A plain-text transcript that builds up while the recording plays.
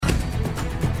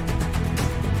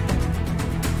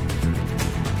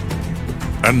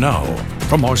And now,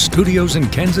 from our studios in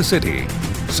Kansas City,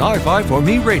 Sci-Fi for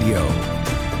Me Radio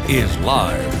is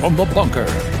live from the bunker.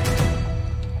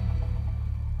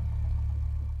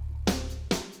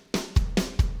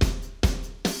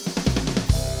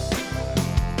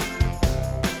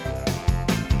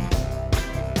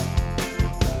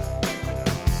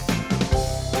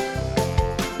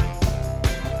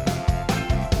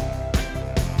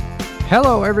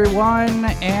 Hello, everyone,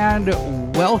 and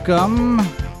welcome.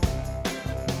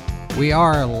 We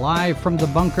are live from the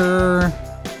bunker,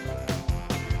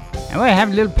 and we're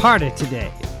having a little party today.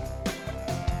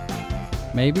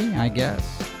 Maybe, I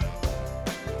guess.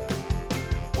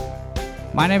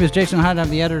 My name is Jason Hunt.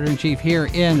 I'm the editor-in-chief here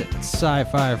in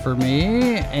Sci-Fi for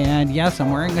Me, and yes,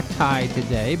 I'm wearing a tie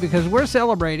today because we're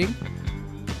celebrating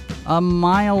a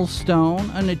milestone,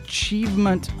 an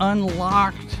achievement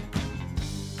unlocked.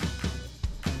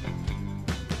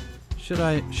 Should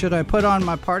I put on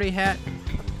my party hat?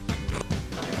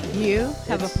 You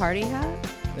have a party hat?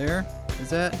 There? Is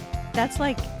that? That's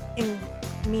like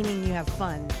meaning you have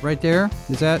fun. Right there?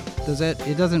 Does that?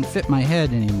 It doesn't fit my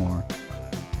head anymore.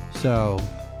 So,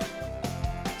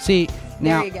 see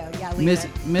now, there you go. Yeah,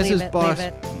 Mrs. Boss. Leave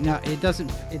it. No, it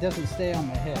doesn't stay on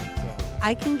my head. So.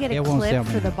 I can get a clip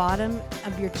for the bottom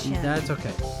of your chin. That's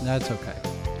okay.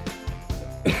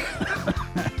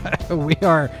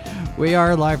 We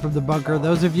are live from the bunker.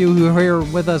 Those of you who are here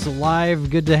with us live,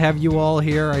 good to have you all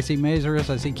here. I see Mazurus,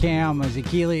 I see Cam, I see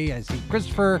Keely, I see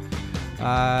Christopher.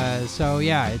 So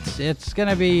yeah, it's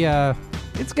gonna be a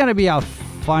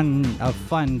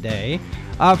fun day.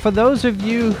 For those of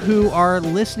you who are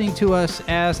listening to us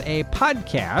as a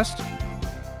podcast,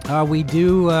 we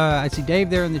do. I see Dave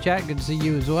there in the chat. Good to see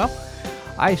you as well.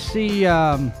 I see.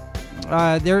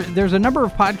 There's a number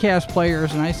of podcast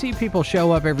players, and I see people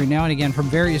show up every now and again from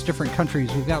various different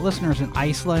countries. We've got listeners in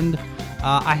Iceland.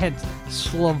 I had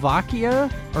Slovakia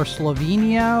or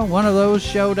Slovenia. One of those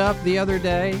showed up the other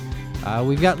day.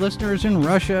 We've got listeners in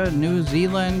Russia, New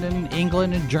Zealand, and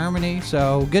England, and Germany.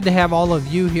 So good to have all of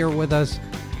you here with us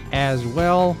as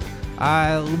well.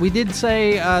 We did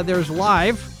say there's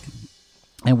live.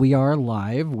 And we are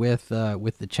live with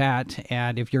the chat.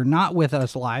 And if you're not with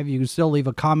us live, you can still leave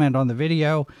a comment on the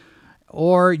video,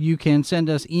 or you can send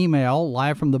us email.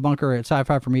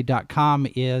 livefromthebunker@scififorme.com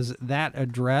is that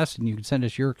address, and you can send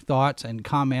us your thoughts and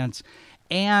comments.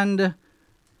 And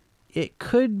it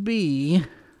could be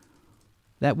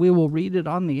that we will read it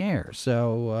on the air.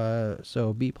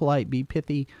 So be polite, be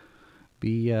pithy,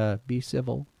 be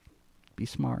civil, be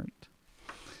smart.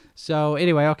 So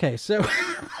anyway, okay, so.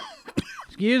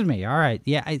 Excuse me. All right.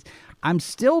 Yeah, I'm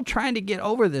still trying to get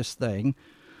over this thing.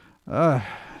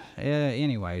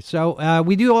 Anyway, so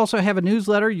we do also have a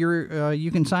newsletter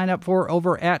you can sign up for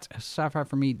over at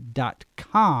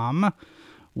scififorme.com,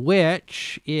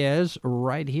 which is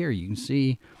right here. You can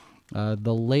see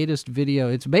the latest video.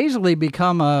 It's basically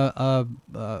become a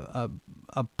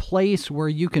place where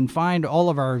you can find all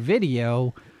of our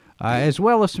video. As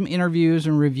well as some interviews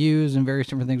and reviews and various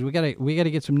different things. We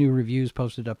gotta get some new reviews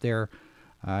posted up there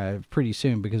pretty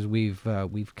soon because we've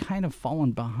kind of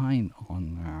fallen behind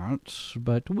on that,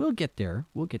 but we'll get there.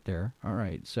 All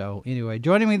right. So anyway,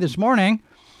 joining me this morning,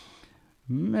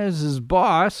 Mrs.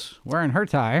 Boss wearing her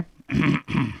tie.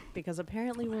 Because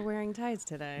apparently we're wearing ties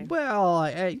today. Well,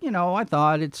 I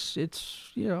thought it's.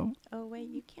 Oh wait,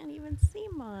 you can't even see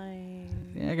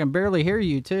mine. Yeah, I can barely hear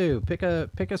you too. Pick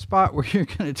a spot where you're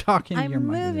going to talk into your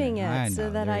mic. I'm moving it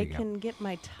so that I can get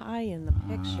my tie in the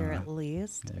picture at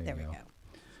least. There we go.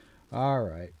 All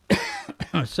right.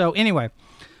 So anyway,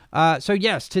 so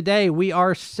yes, today we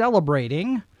are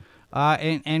celebrating.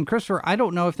 And Christopher, I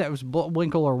don't know if that was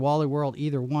Bullwinkle or Wally World,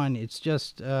 either one. It's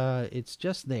just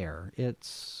there.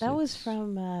 That was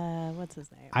from what's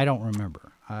his name? I don't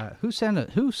remember. Who sent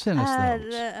us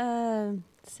those?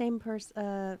 Same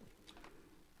person.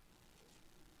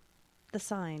 The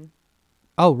Sign.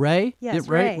 Oh, Ray? Yes,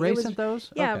 Ray sent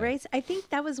those? Yeah, okay. Ray. I think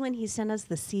that was when he sent us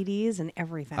the CDs and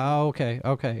everything. Oh, okay.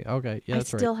 Yeah, I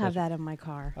still have that in my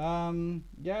car.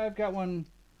 Yeah, I've got one.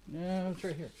 Yeah, it's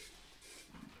right here.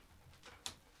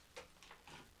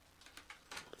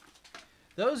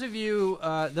 Those of you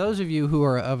who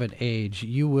are of an age,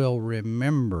 you will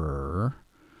remember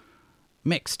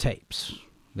mixtapes.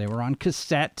 They were on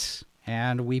cassette,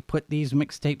 and we put these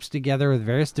mixtapes together with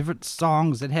various different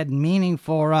songs that had meaning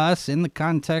for us in the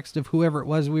context of whoever it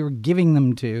was we were giving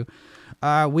them to.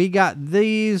 We got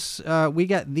these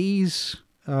CD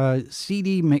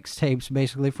mixtapes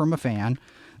basically from a fan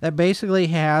that basically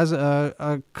has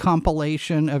a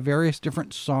compilation of various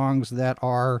different songs that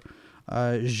are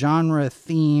genre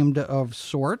themed of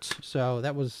sorts. So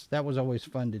that was always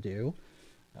fun to do.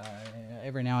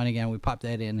 Every now and again, we pop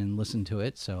that in and listen to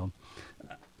it. So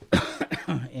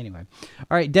anyway.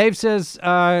 All right, Dave says,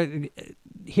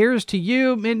 here's to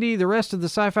you, Mindy, the rest of the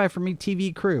Sci-Fi For Me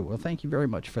TV crew. Well, thank you very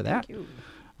much for that. Thank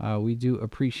you. We do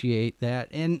appreciate that.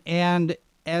 And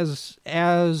as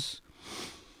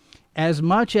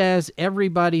much as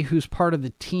everybody who's part of the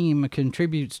team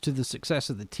contributes to the success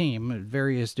of the team at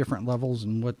various different levels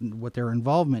and what their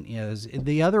involvement is,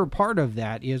 the other part of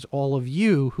that is all of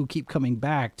you who keep coming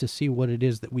back to see what it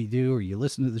is that we do, or you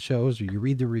listen to the shows, or you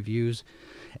read the reviews,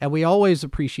 and we always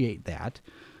appreciate that.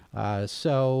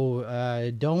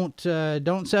 So don't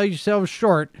sell yourselves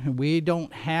short. We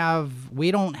don't have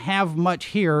much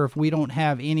here if we don't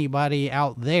have anybody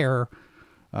out there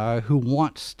who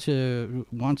wants to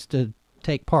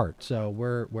take part. So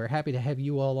we're happy to have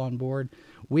you all on board.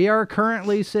 We are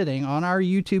currently sitting on our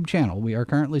YouTube channel. We are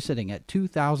currently sitting at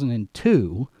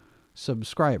 2,002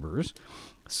 subscribers.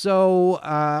 So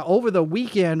over the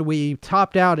weekend, we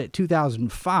topped out at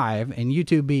 2005, and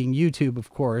YouTube being YouTube, of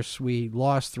course, we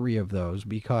lost 3 of those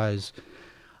because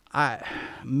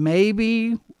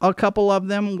maybe a couple of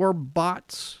them were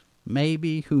bots.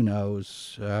 Maybe, who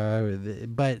knows?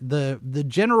 But the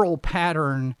general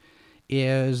pattern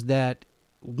is that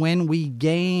when we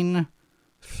gain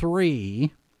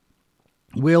 3,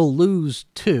 we'll lose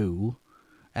 2,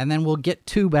 and then we'll get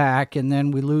 2 back, and then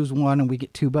we lose 1 and we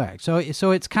get 2 back. So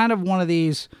it's kind of one of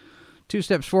these 2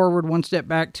 steps forward, 1 step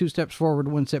back, 2 steps forward,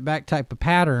 1 step back type of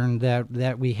pattern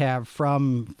that we have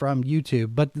from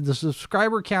YouTube. But the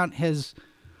subscriber count has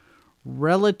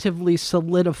relatively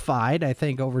solidified, I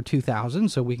think, over 2,000,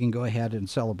 so we can go ahead and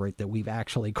celebrate that we've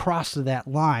actually crossed that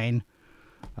line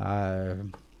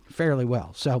fairly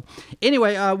well. So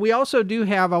anyway, we also do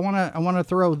have, I want to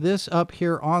throw this up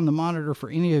here on the monitor for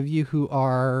any of you who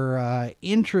are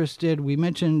interested. We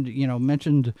mentioned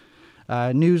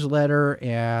newsletter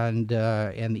and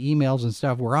the emails and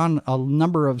stuff. We're on a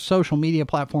number of social media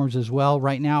platforms as well.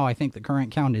 Right now, I think the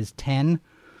current count is 10.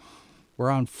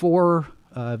 We're on 4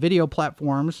 video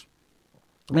platforms.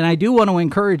 And I do want to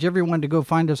encourage everyone to go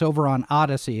find us over on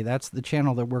Odyssey. That's the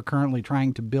channel that we're currently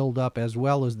trying to build up, as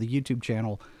well as the YouTube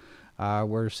channel.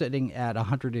 We're sitting at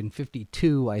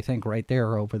 152, I think, right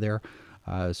there over there.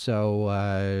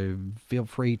 So feel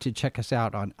free to check us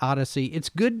out on Odyssey. It's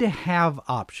good to have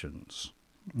options.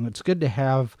 It's good to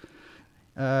have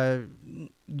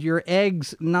your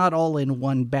eggs not all in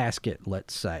one basket,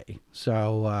 let's say.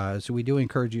 So we do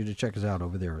encourage you to check us out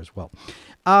over there as well.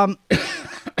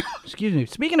 Excuse me.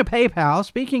 Speaking of PayPal,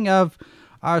 speaking of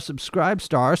our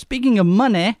Subscribestar, speaking of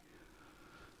money,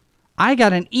 I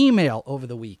got an email over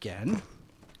the weekend.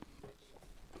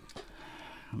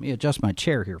 Let me adjust my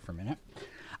chair here for a minute.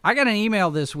 I got an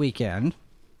email this weekend,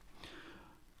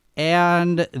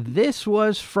 and this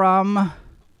was from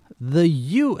the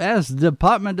U.S.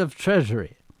 Department of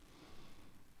Treasury.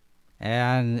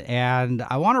 And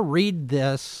I want to read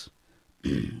this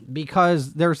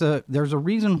because there's a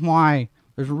reason why.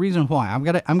 There's a reason why.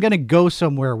 I'm gonna go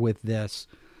somewhere with this,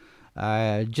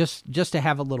 just to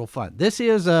have a little fun. This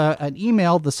is an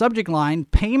email. The subject line: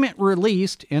 payment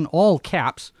released, in all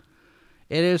caps.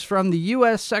 It is from the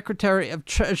U.S. Secretary of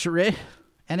Treasury,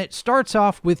 and it starts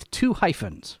off with 2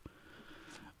 hyphens,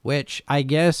 which I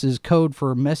guess is code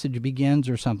for message begins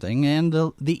or something. And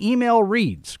the email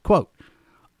reads, quote,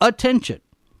 "Attention.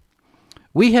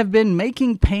 We have been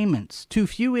making payments to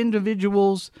few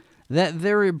individuals that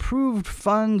their approved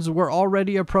funds were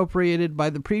already appropriated by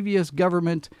the previous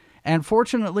government, and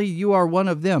fortunately you are one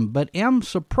of them, but am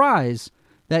surprised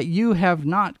that you have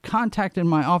not contacted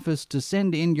my office to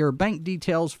send in your bank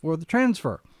details for the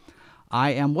transfer.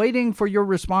 I am waiting for your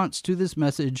response to this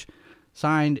message.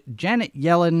 Signed, Janet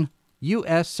Yellen,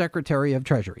 U.S. Secretary of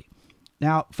Treasury."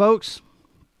 Now, folks,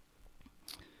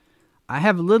 I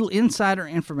have a little insider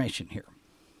information here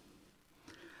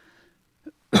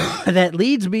that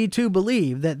leads me to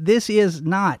believe that this is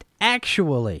not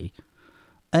actually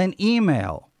an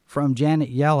email from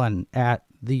Janet Yellen at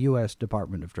the U.S.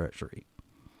 Department of Treasury.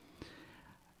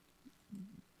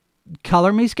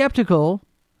 Color me skeptical,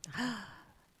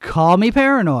 call me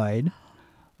paranoid,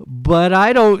 but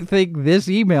I don't think this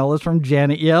email is from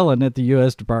Janet Yellen at the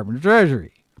U.S. Department of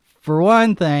Treasury. For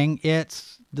one thing,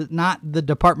 it's not the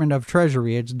Department of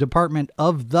Treasury, it's Department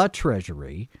of the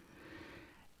Treasury.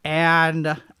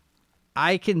 And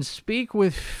I can speak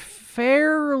with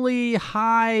fairly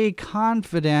high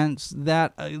confidence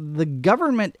that the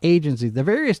government agencies, the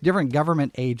various different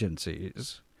government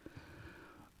agencies,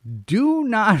 do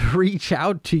not reach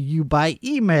out to you by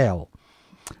email.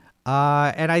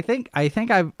 And I think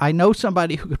I know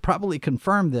somebody who could probably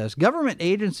confirm this. Government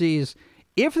agencies,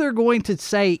 if they're going to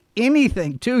say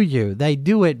anything to you, they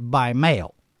do it by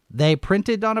mail. They print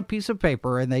it on a piece of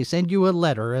paper and they send you a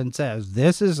letter and says,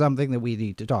 this is something that we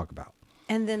need to talk about.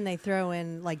 And then they throw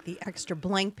in like the extra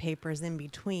blank papers in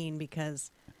between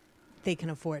because they can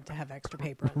afford to have extra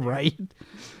paper in there. Right.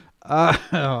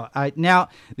 Now,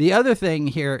 the other thing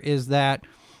here is that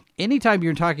anytime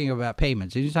you're talking about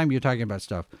payments, anytime you're talking about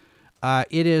stuff,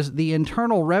 it is the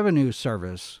Internal Revenue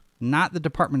Service, not the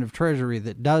Department of Treasury,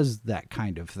 that does that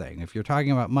kind of thing. If you're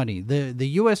talking about money, the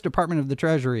U.S. Department of the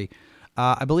Treasury,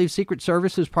 I believe Secret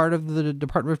Service is part of the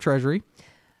Department of Treasury,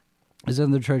 is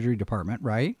in the Treasury Department,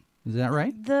 right? Is that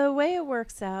right? The way it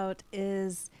works out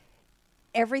is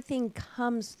everything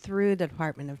comes through the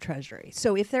Department of Treasury.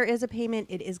 So if there is a payment,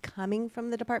 it is coming from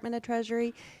the Department of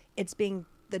Treasury.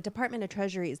 The Department of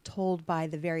Treasury is told by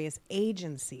the various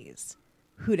agencies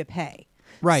who to pay.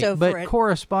 Right, so but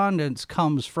correspondence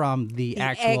comes from the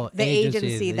actual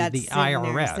agency the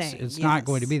IRS. It's not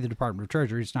going to be the Department of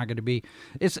Treasury. It's not going to be.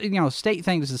 It's state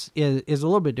things is a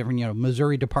little bit different.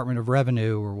 Missouri Department of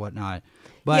Revenue or whatnot.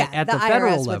 But at the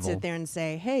federal IRS level, would sit there and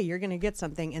say, "Hey, you're going to get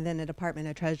something," and then the Department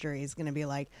of Treasury is going to be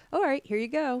like, "All right, here you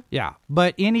go." Yeah,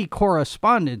 but any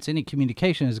correspondence, any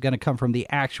communication is going to come from the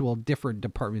actual different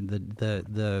department,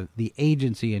 the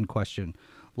agency in question,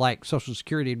 like Social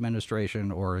Security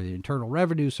Administration or the Internal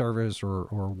Revenue Service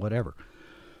or whatever.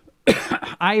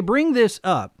 I bring this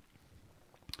up.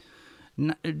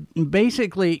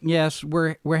 Basically, yes,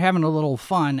 we're having a little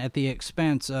fun at the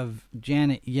expense of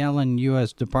Janet Yellen,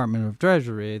 U.S. Department of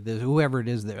Treasury, whoever it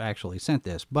is that actually sent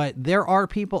this. But there are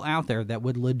people out there that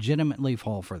would legitimately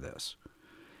fall for this.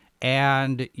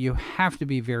 And you have to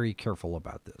be very careful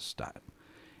about this stuff.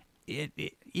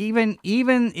 Even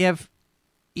in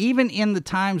the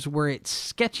times where it's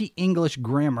sketchy English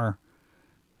grammar,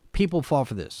 people fall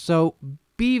for this. So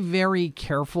be very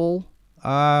careful.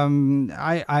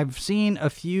 I've seen a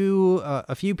few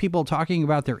people talking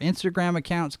about their Instagram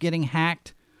accounts getting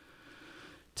hacked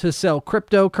to sell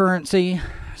cryptocurrency.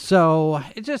 So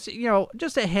it's just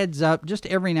a heads up. Just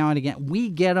every now and again, we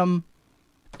get them.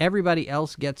 Everybody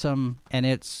else gets them, and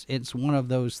it's one of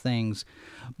those things.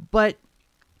 But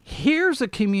here's a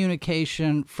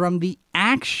communication from the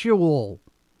actual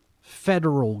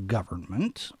federal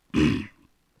government.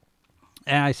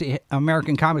 And I see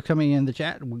American Comics coming in the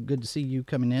chat. Good to see you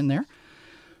coming in there.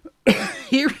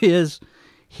 Here is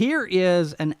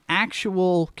an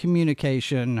actual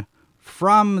communication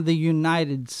from the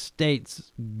United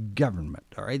States government.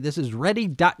 All right, this is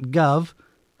ready.gov.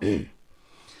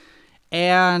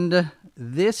 And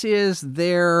this is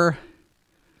their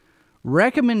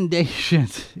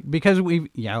recommendations, because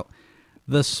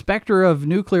the specter of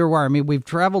nuclear war. I mean, we've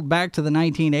traveled back to the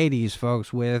 1980s,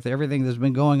 folks, with everything that's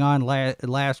been going on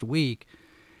last week.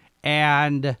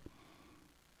 And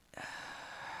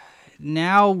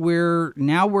now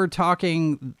we're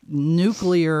talking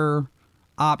nuclear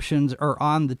options are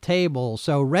on the table.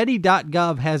 So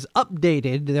ready.gov has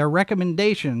updated their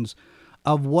recommendations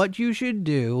of what you should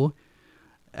do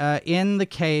in the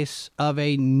case of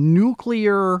a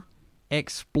nuclear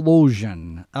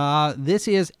explosion. This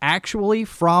is actually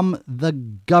from the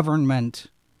government.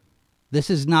 This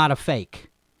is not a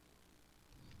fake.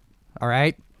 All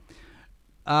right.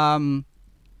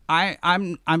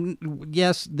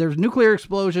 Yes, there's nuclear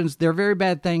explosions. They're very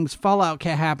bad things. Fallout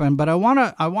can happen, but I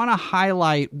want to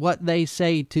highlight what they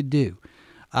say to do,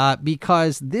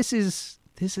 because this is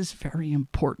very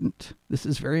important. This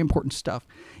is very important stuff.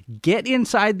 Get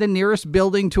inside the nearest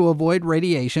building to avoid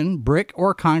radiation. Brick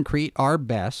or concrete are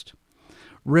best.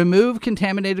 Remove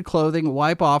contaminated clothing,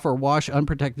 wipe off or wash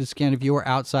unprotected skin if you are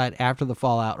outside after the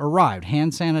fallout arrived.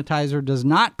 Hand sanitizer does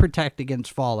not protect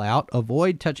against fallout.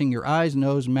 Avoid touching your eyes,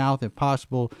 nose, mouth if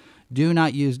possible. Do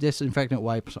not use disinfectant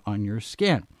wipes on your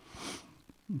skin.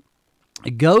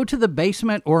 Go to the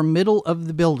basement or middle of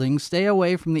the building. Stay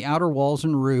away from the outer walls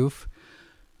and roof.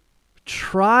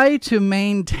 Try to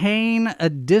maintain a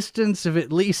distance of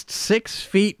at least 6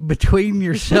 feet between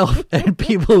yourself and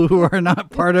people who are not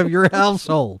part of your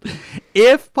household.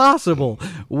 If possible,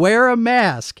 wear a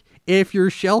mask if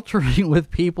you're sheltering with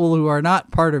people who are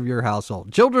not part of your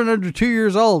household. Children under 2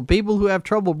 years old, people who have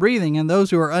trouble breathing, and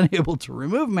those who are unable to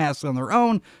remove masks on their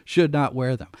own should not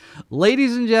wear them.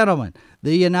 Ladies and gentlemen,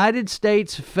 the United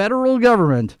States federal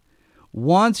government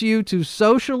wants you to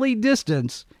socially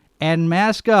distance and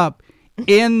mask up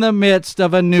in the midst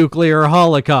of a nuclear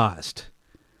holocaust.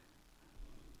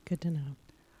 Good to know.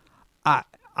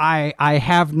 I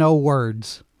have no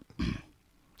words.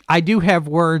 I do have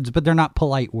words, but they're not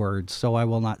polite words, so I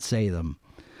will not say them.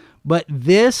 But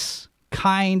this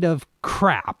kind of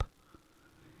crap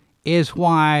is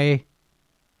why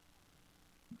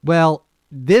Well,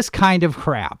 this kind of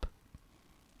crap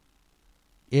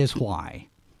is why.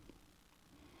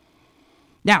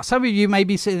 Now, some of you may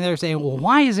be sitting there saying, "Well,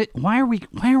 why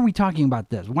are we talking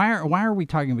about this? Why are we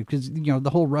talking about?" Because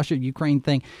the whole Russia-Ukraine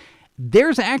thing.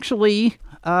 There's actually,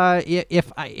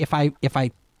 if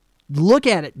I look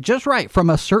at it just right from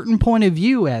a certain point of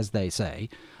view, as they say,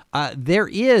 there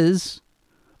is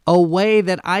a way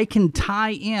that I can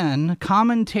tie in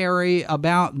commentary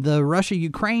about the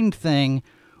Russia-Ukraine thing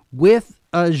with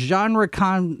a genre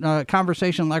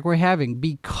conversation like we're having,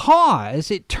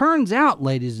 because it turns out,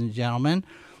 ladies and gentlemen,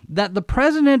 that the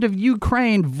president of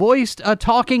Ukraine voiced a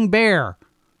talking bear.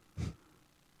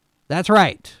 That's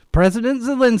right. President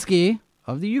Zelensky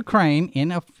of the Ukraine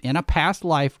in a past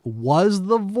life was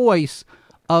the voice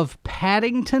of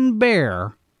Paddington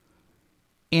Bear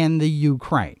in the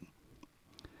Ukraine.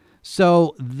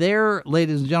 So there,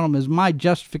 ladies and gentlemen, is my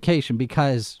justification,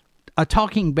 because a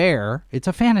talking bear, it's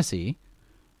a fantasy.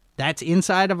 That's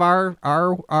inside of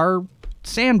our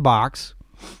sandbox,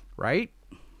 right?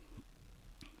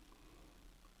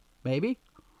 Maybe.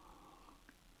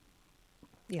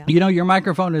 Yeah. Your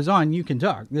microphone is on. You can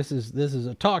talk. This is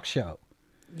a talk show.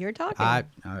 You're talking.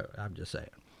 I'm just saying.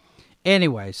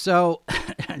 Anyway, so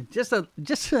just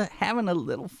having a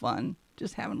little fun.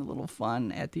 Just having a little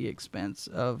fun at the expense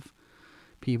of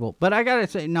people. But I gotta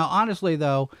say, no, honestly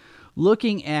though,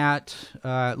 looking at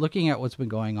what's been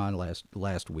going on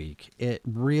last week, it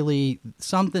really,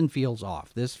 something feels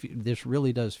off. This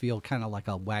really does feel kind of like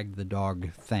a wag the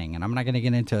dog thing, and I'm not going to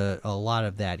get into a lot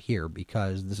of that here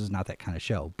because this is not that kind of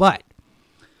show. But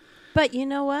you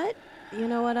know what? You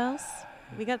know what else?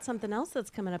 We got something else that's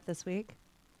coming up this week.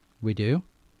 We do.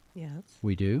 Yes.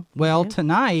 We do. Well,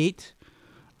 tonight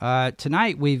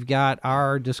we've got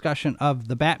our discussion of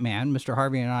The Batman. Mr.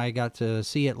 Harvey and I got to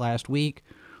see it last week.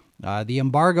 The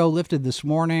embargo lifted this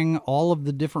morning. All of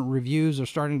the different reviews are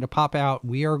starting to pop out.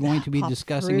 We are going to be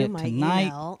discussing it tonight.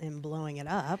 Email and blowing it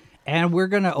up. And we're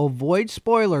going to avoid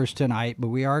spoilers tonight, but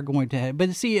we are going to.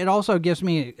 But see, it also gives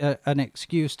me an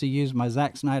excuse to use my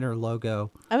Zack Snyder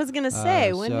logo. I was going to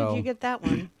say, when did you get that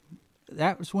one?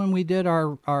 That was when we did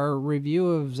our review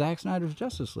of Zack Snyder's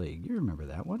Justice League. You remember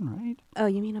that one, right? Oh,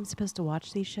 you mean I'm supposed to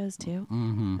watch these shows too?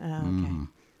 Mm-hmm. Oh, okay. Mm-hmm.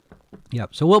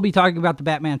 Yep. So we'll be talking about The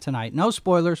Batman tonight. No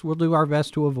spoilers. We'll do our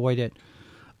best to avoid it.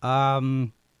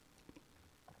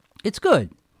 It's good.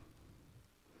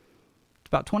 It's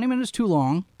about 20 minutes too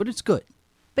long, but it's good.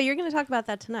 But you're going to talk about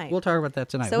that tonight. We'll talk about that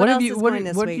tonight. So what else is going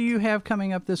this what week? do you have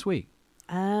coming up this week?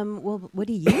 Well, what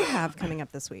do you have coming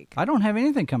up this week? I don't have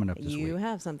anything coming up this week. You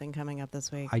have something coming up this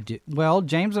week. I do. Well,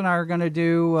 James and I are going to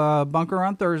do Bunker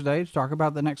on Thursday to talk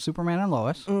about the next Superman and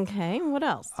Lois. Okay. What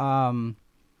else? I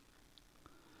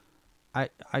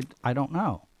don't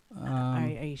know. Are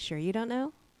you sure you don't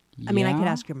know? I mean, I could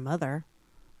ask your mother.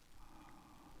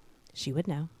 She would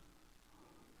know.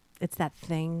 It's that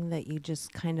thing that you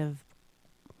just kind of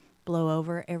blow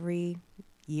over every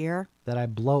year. That I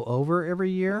blow over every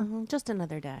year? Mm-hmm. Just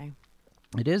another day.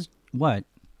 It is what?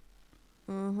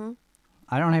 Mm-hmm.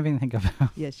 I don't have anything about.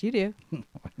 Yes, you do.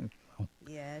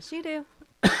 Yes, you do.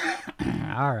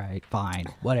 All right, fine,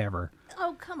 whatever.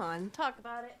 Oh, come on, talk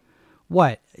about it.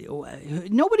 What?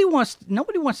 Nobody wants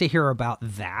to hear about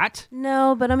that.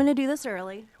 No, but I'm going to do this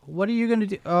early. What are you going to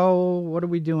do? Oh, what are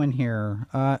we doing here?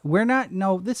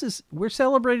 We're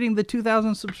celebrating the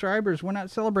 2,000 subscribers. We're not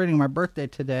celebrating my birthday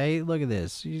today. Look at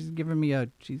this. She's giving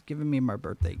me my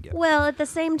birthday gift. Well, at the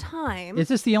same time, Is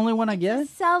this the only one I get?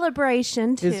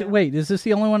 celebration too. Is this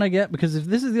the only one I get? Because if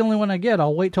this is the only one I get,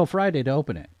 I'll wait till Friday to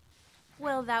open it.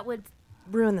 Well, that would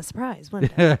ruin the surprise,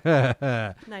 wouldn't it?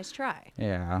 Nice try.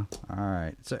 Yeah. All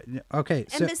right. So okay.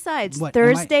 And besides, what,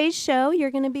 Thursday's show,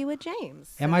 you're going to be with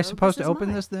James. Am I so supposed to is open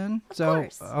mine. this then? Of so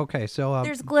course. okay. So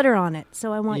There's glitter on it,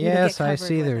 so I want you to get yes, covered I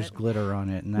see. with There's it. glitter on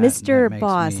it. And that Mr. makes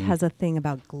Boss me, has a thing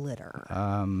about glitter,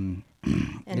 and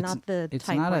not the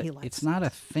type where he likes. It's not a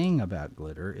thing about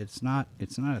glitter. It's not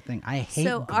a thing. I hate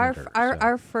So glitter.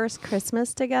 our first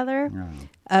Christmas together.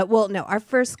 Yeah. Our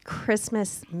first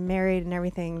Christmas married and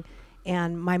everything,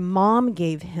 and my mom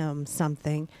gave him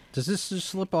something. Does this just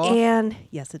slip off? And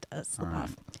yes, it does slip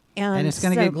off. And it's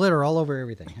going to get glitter all over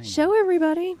everything. Hang on. Show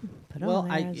everybody. Put it Well, on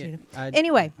there as you do. I-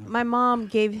 Anyway, my mom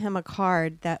gave him a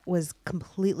card that was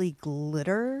completely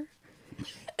glitter.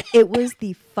 It was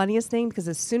the funniest thing because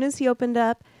as soon as he opened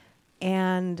up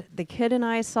and the kid and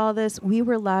I saw this, we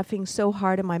were laughing so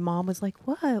hard and my mom was like,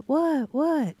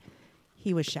 what?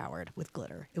 He was showered with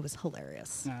glitter. It was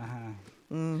hilarious. Uh-huh.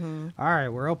 Mm-hmm. All right,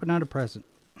 we're opening a present.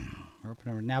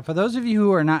 Now, for those of you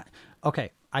who are not...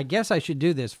 Okay, I guess I should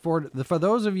do this for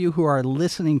those of you who are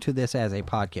listening to this as a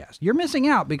podcast. You're missing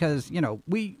out because, you know,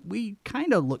 we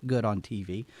kind of look good on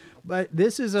TV, but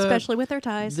this is especially with our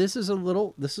ties. This is a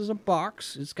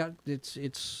box.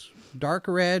 It's dark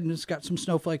red and it's got some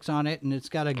snowflakes on it and it's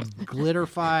got a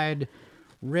glitterified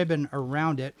ribbon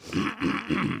around it.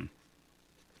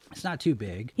 It's not too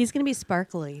big. He's going to be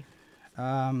sparkly.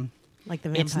 Like the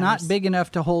vampires. It's not big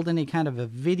enough to hold any kind of a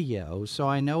video, so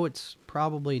I know it's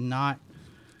probably not.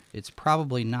 It's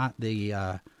probably not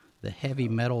the heavy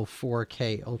metal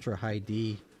 4K Ultra High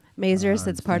D. Mazers,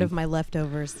 it's part of my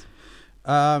leftovers.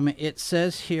 It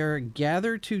says here,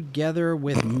 gather together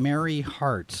with merry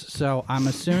hearts. So I'm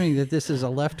assuming that this is a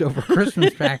leftover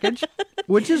Christmas package,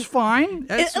 which is fine.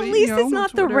 At least it's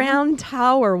not the round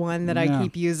tower one that I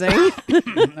keep using.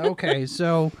 Okay,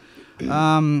 so.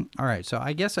 All right, so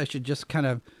I guess I should just kind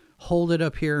of hold it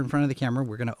up here in front of the camera.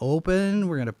 We're going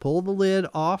to pull the lid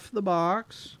off the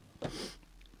box.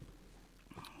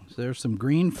 So there's some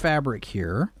green fabric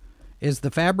here. Is the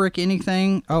fabric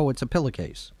anything? Oh, it's a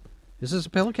pillowcase. Is this a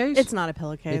pillowcase? It's not a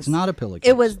pillowcase. It's not a pillowcase.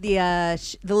 It was the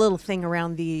little thing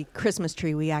around the Christmas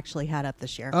tree we actually had up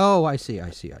this year. Oh, I see.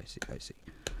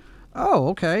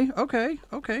 Oh,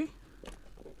 okay.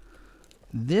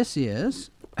 This is...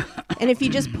 And if you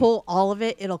just pull all of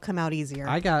it, it'll come out easier.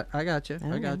 I got you. Okay.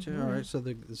 I got you. All right. So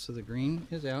the green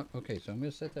is out. Okay. So I'm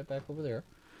going to set that back over there.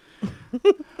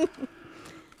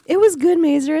 It was good,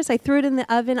 Mazers. I threw it in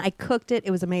the oven. I cooked it.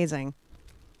 It was amazing.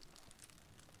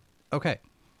 Okay.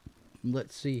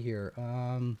 Let's see here.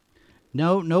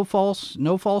 No false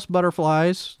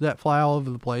butterflies that fly all over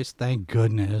the place. Thank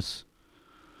goodness.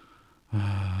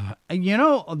 You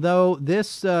know, though,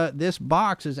 this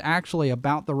box is actually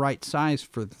about the right size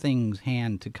for things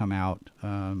hand to come out.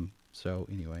 So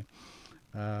anyway,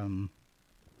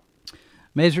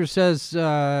 Mazer says,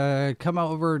 come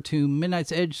over to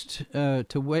Midnight's Edge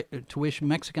to wish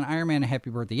Mexican Iron Man a happy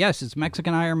birthday. Yes, it's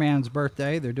Mexican Iron Man's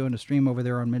birthday. They're doing a stream over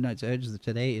there on Midnight's Edge.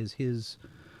 Today is his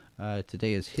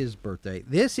birthday.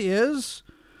 This is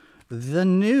the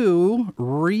new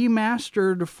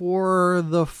remastered for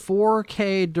the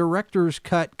 4K director's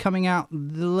cut coming out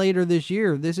later this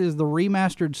year. This is the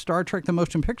remastered Star Trek The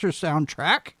Motion Picture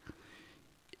soundtrack.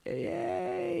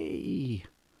 Yay!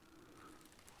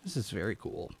 This is very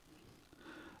cool.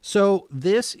 So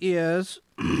this is,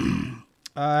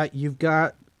 you've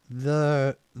got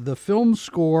the film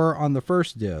score on the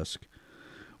first disc,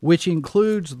 which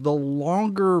includes the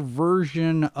longer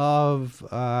version of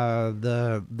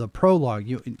the prologue.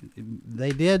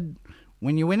 They did,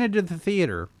 when you went into the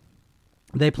theater,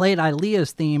 they played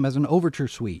Ilea's theme as an overture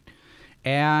suite.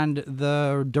 And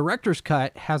the director's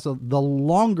cut has the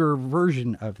longer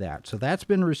version of that. So that's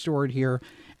been restored here.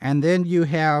 And then you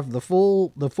have the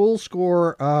full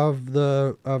score of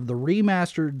the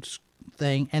remastered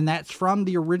thing, and that's from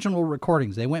the original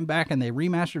recordings. They went back and they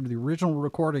remastered the original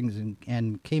recordings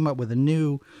and came up with a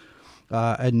new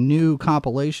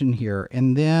compilation here.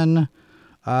 And then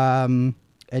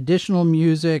additional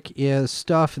music is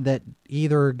stuff that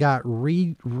either got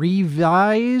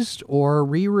revised or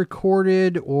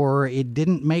re-recorded, or it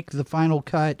didn't make the final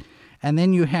cut. And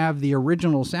then you have the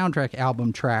original soundtrack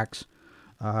album tracks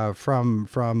from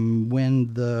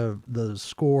when the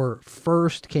score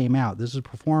first came out. This is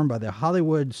performed by the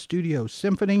Hollywood Studio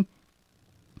Symphony.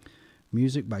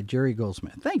 Music by Jerry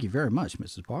Goldsmith. Thank you very much,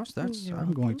 Mrs. Boss.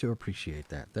 I'm going to appreciate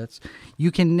that.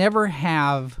 You can never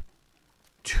have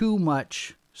too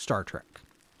much Star Trek.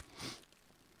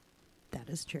 That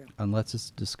is true. Unless it's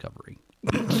Discovery.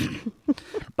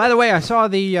 By the way, I saw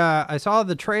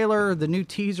the trailer, the new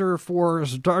teaser for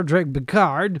Star Trek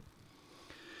Picard.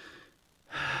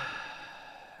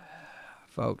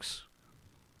 Folks,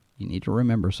 you need to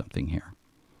remember something here.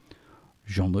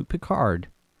 Jean-Luc Picard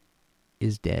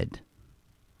is dead.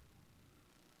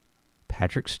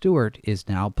 Patrick Stewart is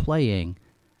now playing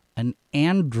an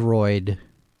android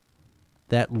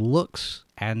that looks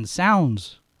and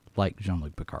sounds like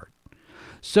Jean-Luc Picard.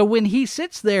 So when he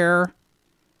sits there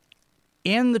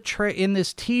in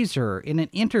this teaser, in an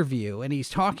interview, and he's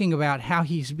talking about how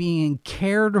he's being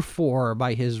cared for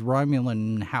by his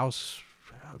Romulan house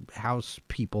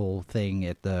people thing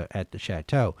at the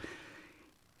chateau,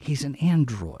 he's an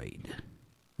android.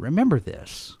 Remember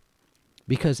this,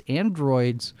 because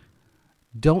androids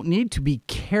don't need to be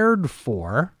cared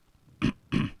for.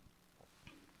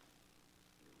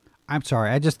 I'm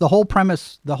sorry. The whole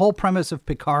premise of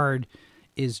Picard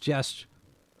is just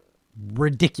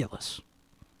ridiculous.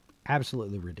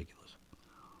 Absolutely ridiculous.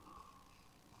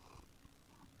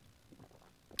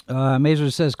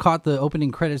 Mazer says, caught the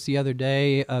opening credits the other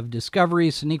day of Discovery.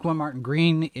 Sonequa Martin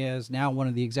Green is now one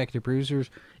of the executive producers.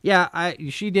 Yeah,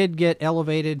 she did get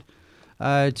elevated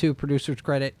to producer's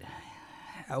credit.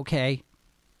 Okay,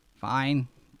 fine,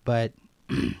 but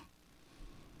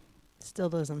still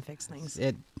doesn't fix things.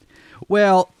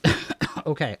 Well,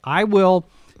 okay, I will,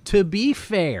 to be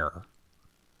fair,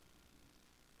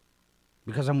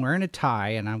 because I'm wearing a tie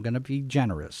and I'm going to be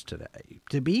generous today,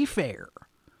 to be fair,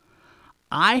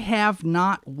 I have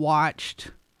not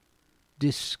watched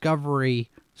Discovery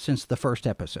since the first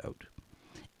episode.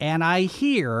 And I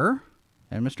hear,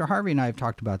 and Mr. Harvey and I have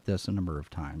talked about this a number of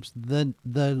times,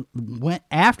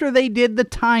 after they did the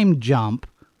time jump,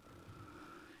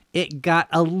 it got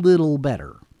a little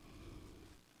better.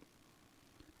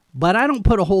 But I don't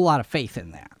put a whole lot of faith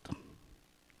in that,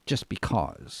 just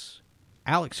because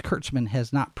Alex Kurtzman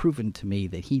has not proven to me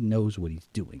that he knows what he's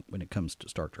doing when it comes to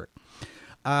Star Trek.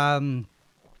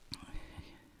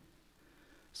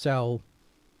 So,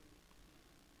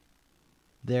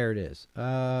 there it is.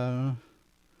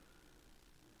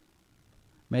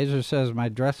 Mazer says, my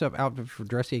dress-up outfit for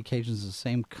dressy occasions is the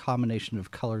same combination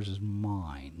of colors as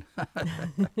mine.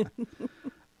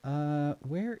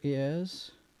 Where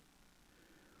is...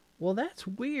 Well, that's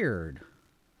weird.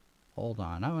 Hold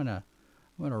on. I'm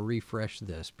gonna refresh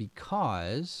this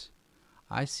because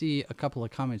I see a couple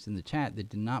of comments in the chat that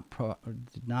did not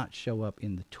show up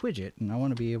in the Twidget, and I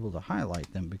want to be able to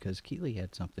highlight them because Keely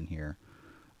had something here.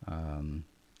 Come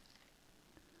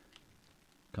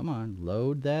on,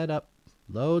 load that up.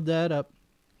 Load that up.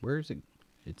 Where is it?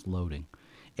 It's loading.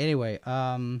 Anyway,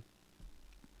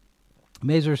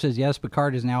 Mazer says, yes,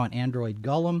 Picard is now an android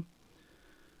golem.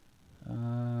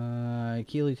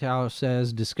 Keely Tao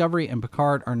says, Discovery and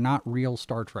Picard are not real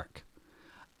Star Trek.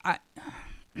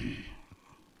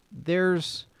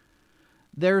 There's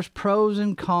pros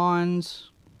and cons.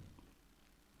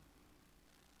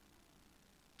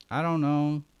 I don't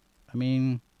know. I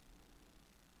mean,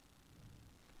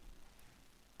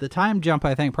 the time jump,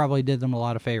 I think, probably did them a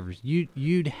lot of favors.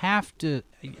 You'd have to,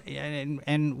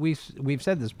 and we've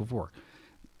said this before.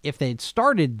 If they'd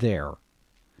started there,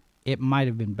 it might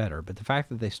have been better. But the fact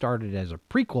that they started as a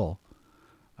prequel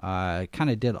kind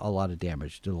of did a lot of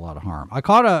damage, did a lot of harm. I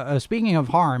caught speaking of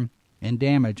harm and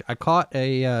damage, I caught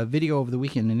a video over the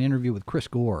weekend, an interview with Chris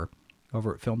Gore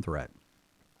over at Film Threat.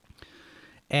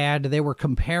 And they were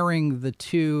comparing the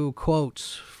two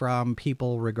quotes from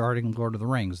people regarding Lord of the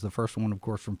Rings. The first one, of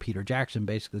course, from Peter Jackson,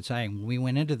 basically saying, when we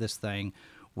went into this thing,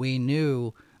 we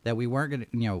knew that we weren't going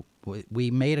to,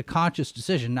 we made a conscious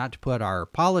decision not to put our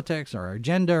politics or our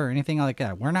agenda or anything like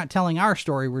that. We're not telling our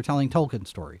story, we're telling Tolkien's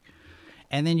story.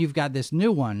 And then you've got this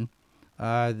new one,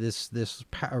 this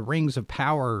Rings of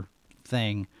Power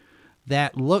thing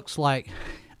that looks like,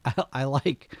 I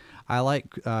like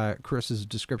Chris's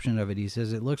description of it. He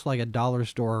says it looks like a dollar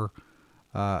store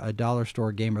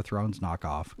Game of Thrones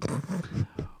knockoff,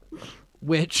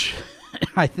 which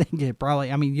I think it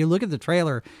probably. I mean, you look at the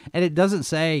trailer and it doesn't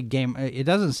say It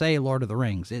doesn't say Lord of the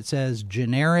Rings. It says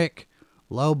generic,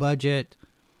 low budget,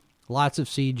 lots of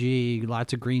CG,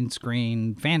 lots of green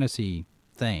screen fantasy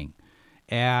thing,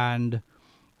 and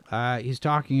he's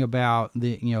talking about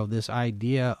this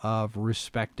idea of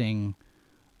respecting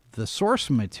the source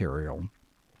material,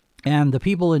 and the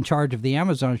people in charge of the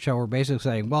Amazon show were basically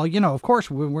saying, well, of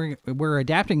course we're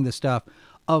adapting this stuff.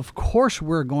 Of course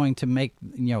we're going to make,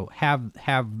 have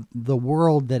the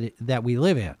world that we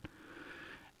live in.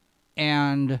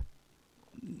 And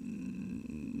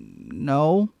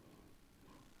no,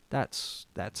 that's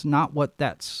not what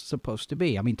that's supposed to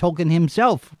be. I mean, Tolkien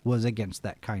himself was against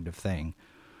that kind of thing.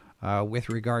 With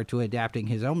regard to adapting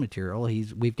his own material,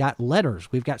 we've got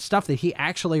letters, we've got stuff that he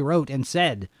actually wrote and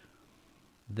said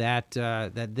that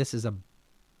this is a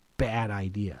bad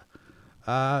idea.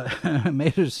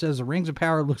 Mazer says the Rings of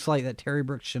Power looks like that Terry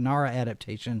Brooks Shannara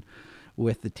adaptation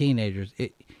with the teenagers.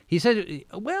 He said,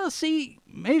 well, see,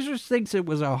 Mazer thinks it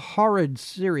was a horrid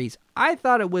series. I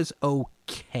thought it was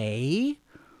okay,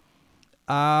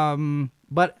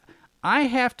 but I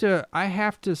have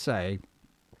to say,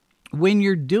 when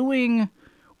you're doing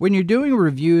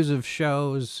reviews of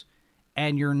shows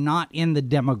and you're not in the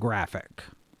demographic,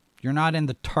 you're not in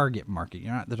the target market,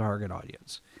 you're not the target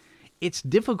audience, it's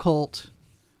difficult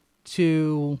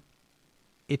to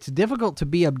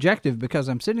be objective, because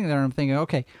I'm sitting there and I'm thinking,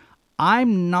 okay,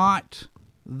 I'm not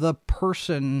the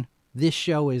person this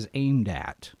show is aimed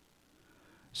at.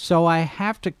 So I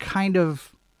have to kind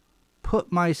of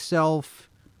put myself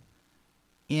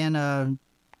in a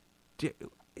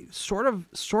sort of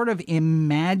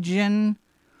imagine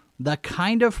the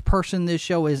kind of person this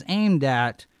show is aimed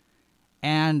at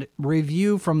and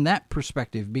review from that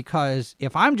perspective, because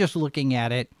if I'm just looking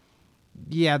at it,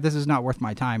 yeah, this is not worth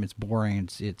my time. It's boring.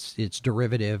 It's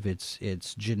derivative.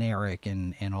 It's generic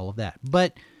and all of that.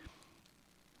 But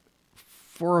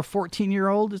for a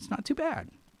 14-year-old, it's not too bad.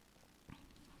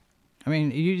 I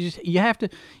mean, you have to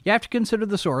consider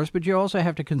the source, but you also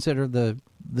have to consider the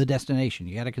destination.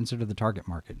 You got to consider the target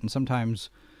market, and sometimes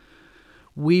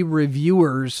we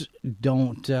reviewers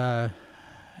don't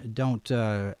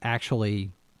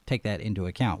actually take that into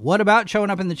account. What about showing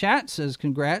up in the chat? Says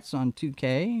congrats on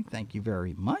 2K. Thank you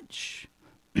very much.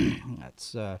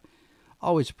 That's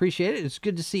always appreciated. It's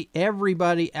good to see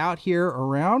everybody out here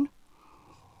around.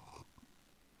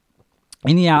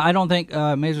 And yeah, I don't think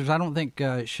Mazers. I don't think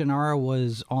Shannara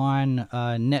was on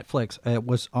Netflix. It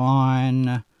was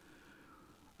on.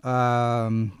 I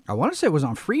want to say it was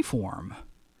on Freeform.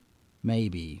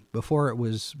 Maybe before it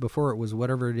was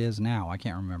whatever it is now. I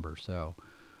can't remember. So,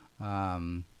 yeah,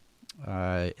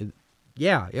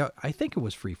 I think it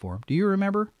was Freeform. Do you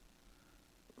remember?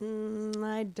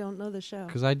 I don't know the show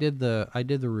because I did the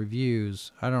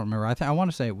reviews. I don't remember. I want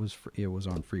to say it was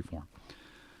on Freeform.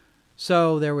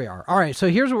 So there we are. All right. So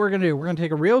here's what we're gonna do. We're gonna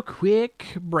take a real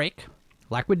quick break,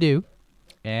 like we do,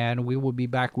 and we will be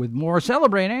back with more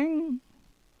celebrating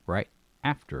right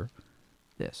after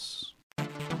this.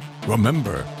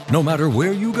 Remember, no matter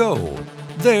where you go,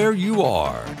 there you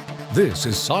are. This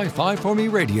is Sci-Fi for Me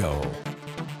Radio.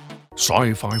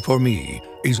 Sci-Fi for Me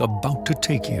is about to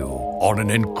take you on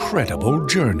an incredible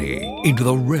journey into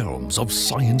the realms of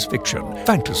science fiction,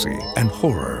 fantasy, and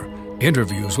horror.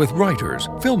 Interviews with writers,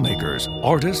 filmmakers,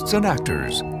 artists, and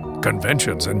actors.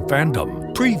 Conventions and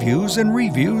fandom. Previews and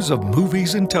reviews of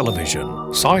movies and television.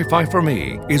 Sci-Fi for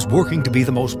Me is working to be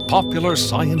the most popular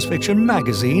science fiction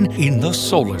magazine in the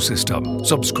solar system.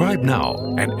 Subscribe now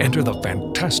and enter the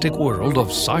fantastic world of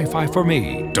Sci-Fi for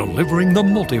Me, delivering the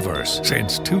multiverse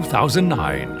since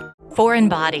 2009. Foreign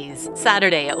Bodies,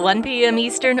 Saturday at 1 p.m.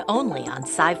 Eastern, only on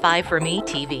Sci-Fi for Me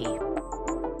TV.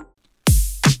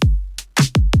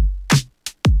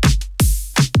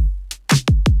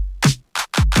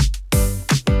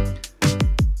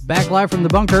 Back live from the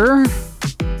bunker.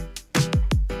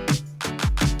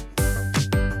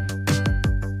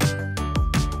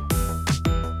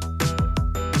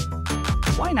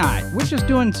 Why not? We're just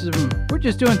doing some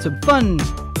fun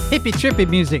hippie trippy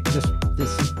music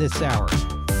this hour,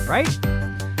 right?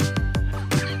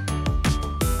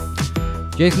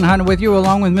 Jason Hunter with you,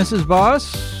 along with Mrs.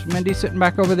 Boss. Mindy sitting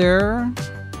back over there.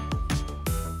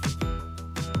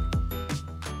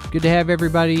 Good to have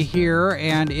everybody here,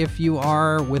 and if you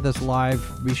are with us live,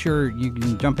 be sure you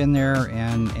can jump in there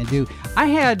and do. I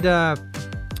had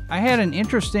an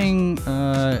interesting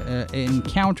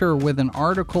encounter with an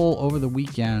article over the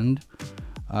weekend.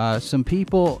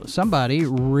 Somebody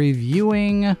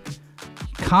reviewing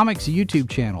comics YouTube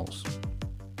channels.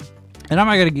 And I'm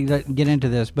not going to get into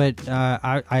this, but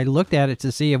I looked at it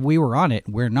to see if we were on it.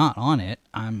 We're not on it.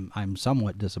 I'm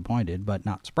somewhat disappointed, but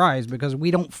not surprised, because we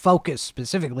don't focus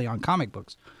specifically on comic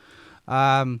books.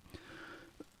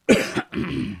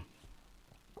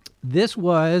 This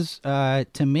was,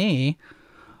 to me,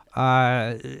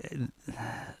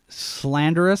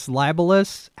 slanderous,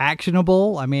 libelous,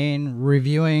 actionable. I mean,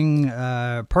 reviewing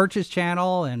Purchase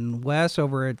Channel and Wes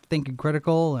over at Thinking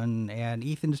Critical and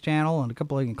Ethan's channel and a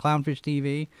couple of Clownfish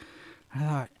TV. I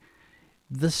thought,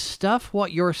 the stuff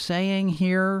what you're saying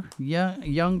here,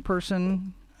 young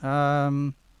person,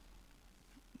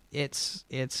 it's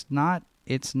not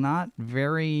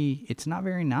very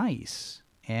nice,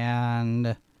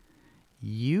 and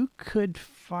you could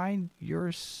find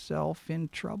yourself in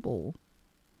trouble.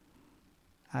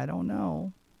 I don't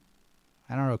know.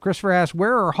 Christopher asks,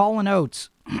 where are Hall & Oates?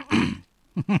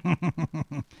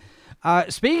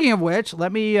 Speaking of which,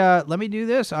 let me do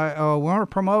this. I want to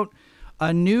promote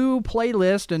a new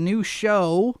playlist, a new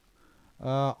show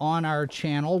on our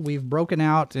channel. We've broken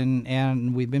out,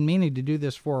 and we've been meaning to do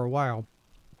this for a while.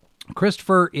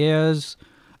 Christopher is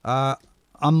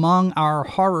among our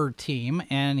horror team,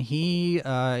 and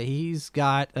he's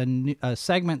got a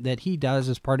segment that he does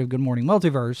as part of Good Morning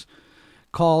Multiverse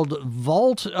called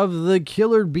Vault of the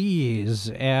Killer Bees,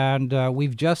 and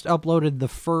we've just uploaded the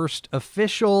first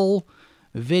official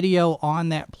video on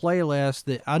that playlist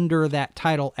that under that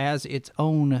title as its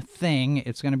own thing.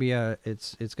 It's going to be a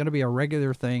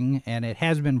regular thing, and it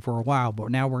has been for a while,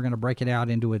 but now we're going to break it out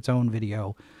into its own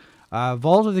video.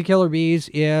 Vault of the Killer Bees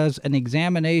is an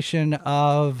examination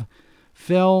of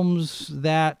films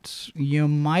that you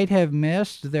might have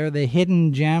missed. They're the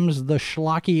hidden gems, the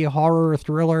schlocky horror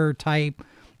thriller type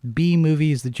B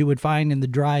movies that you would find in the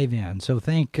drive-in. So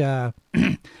think, I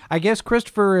guess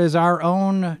Christopher is our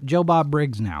own Joe Bob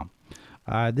Briggs now.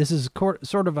 This is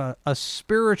sort of a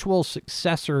spiritual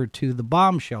successor to the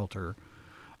bomb shelter.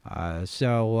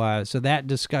 So that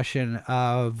discussion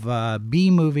of B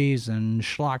movies and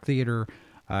schlock theater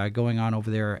going on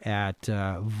over there at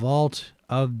Vault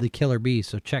of the Killer Bee.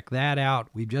 So check that out.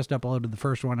 We've just uploaded the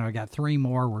first one. I got 3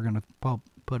 more we're going to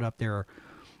put up there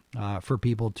for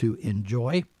people to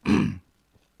enjoy. And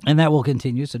that will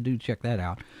continue, so do check that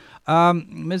out.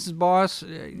 Mrs. Boss,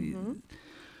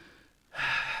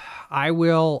 I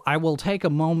will take a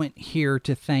moment here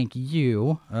to thank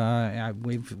you.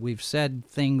 We've said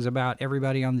things about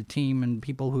everybody on the team and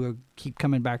people who keep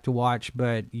coming back to watch,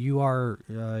 but you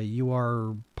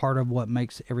are part of what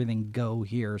makes everything go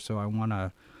here. So I want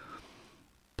to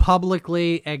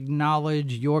publicly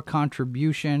acknowledge your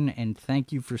contribution and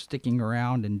thank you for sticking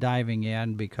around and diving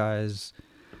in, because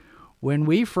when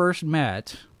we first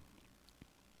met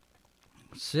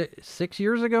 6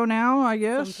 years ago now, I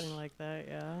guess. Something like that,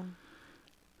 yeah.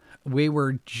 We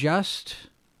were just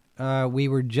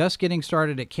getting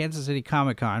started at Kansas City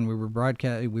Comic Con. We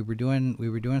were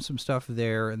doing some stuff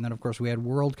there, and then of course we had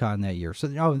Worldcon that year. So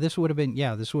this would have been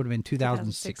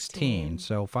 2016.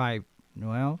 So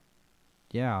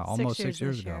almost 6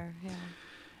 years ago. Yeah.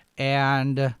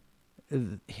 And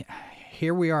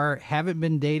here we are, haven't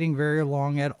been dating very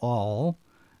long at all.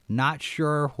 Not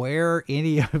sure where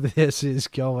any of this is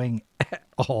going at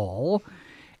all.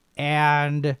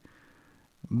 And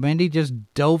Mindy just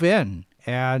dove in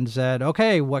and said,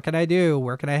 okay, what can I do?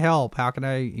 Where can I help? How can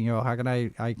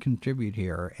I contribute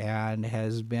here? And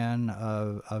has been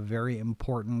a very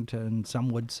important, and some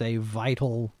would say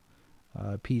vital,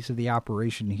 piece of the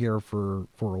operation here for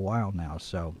a while now.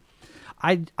 So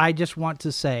I just want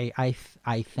to say I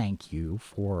thank you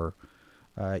for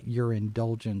your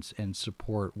indulgence and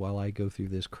support while I go through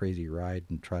this crazy ride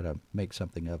and try to make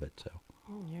something of it. So,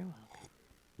 You're welcome.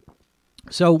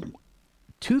 So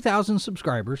 2,000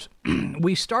 subscribers.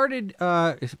 We started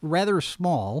rather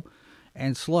small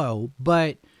and slow,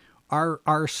 but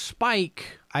our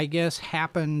spike, I guess,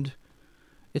 happened.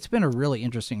 It's been a really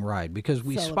interesting ride because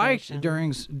we spiked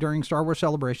during Star Wars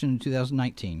Celebration in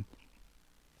 2019,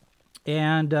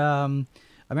 and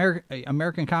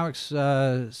American Comics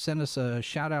sent us a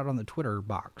shout out on the Twitter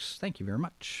box. Thank you very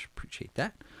much. Appreciate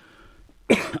that.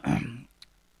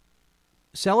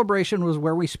 Celebration was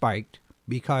where we spiked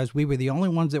because we were the only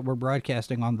ones that were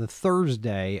broadcasting on the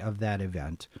Thursday of that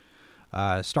event.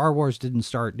 Star Wars didn't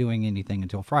start doing anything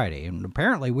until Friday, and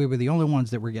apparently we were the only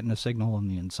ones that were getting a signal on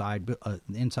the inside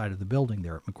of the building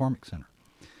there at McCormick Center.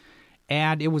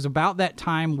 And it was about that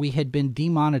time we had been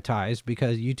demonetized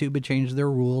because YouTube had changed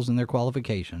their rules and their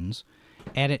qualifications,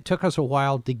 and it took us a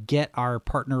while to get our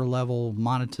partner level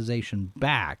monetization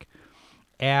back.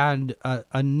 And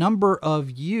a number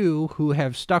of you who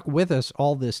have stuck with us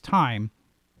all this time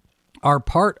are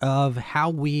part of how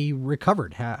we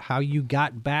recovered, how you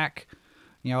got back,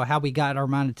 how we got our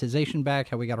monetization back,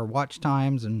 how we got our watch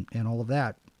times and all of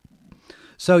that.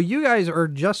 So you guys are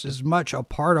just as much a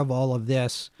part of all of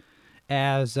this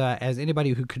as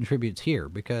anybody who contributes here,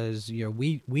 because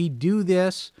we do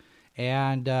this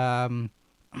and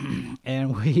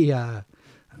we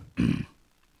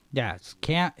yes,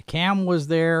 Cam was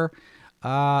there.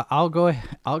 I'll go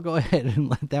ahead and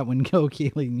let that one go,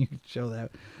 Keely, and you can show that.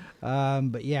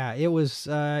 But yeah, it was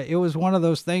one of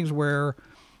those things where,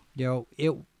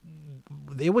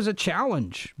 it was a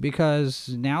challenge because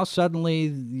now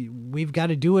suddenly we've got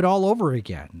to do it all over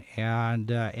again, and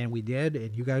we did,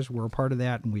 and you guys were a part of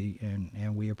that, and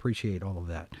we appreciate all of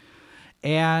that,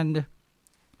 and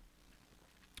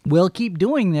we'll keep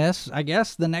doing this. I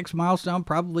guess the next milestone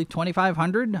probably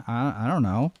 2,500. I don't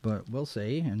know, but we'll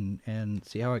see and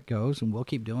see how it goes, and we'll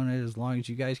keep doing it as long as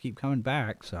you guys keep coming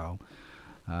back. So.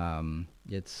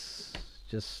 It's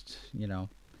just,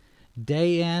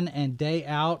 day in and day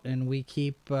out, and we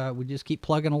just keep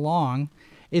plugging along.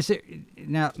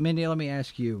 Now, Mindy, let me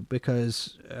ask you,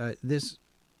 because this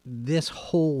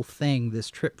whole thing, this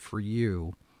trip for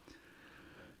you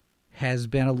has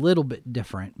been a little bit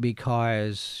different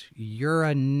because you're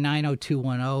a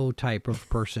 90210 type of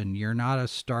person. You're not a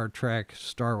Star Trek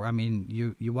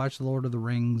you watch The Lord of the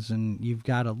Rings, and you've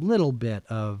got a little bit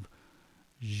of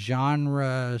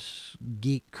genre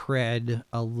geek cred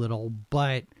a little,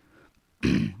 but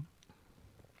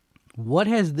what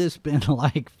has this been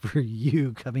like for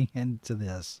you coming into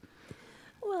this?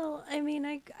 Well,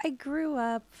 I grew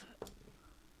up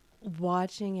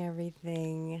watching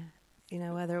everything,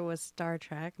 whether it was Star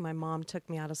Trek. My mom took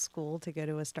me out of school to go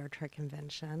to a Star Trek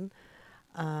convention.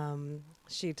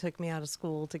 She took me out of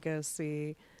school to go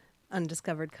see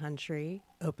Undiscovered Country,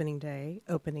 opening day,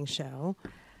 opening show.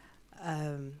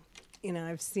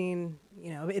 I've seen,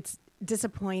 it's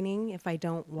disappointing if I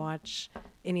don't watch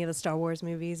any of the Star Wars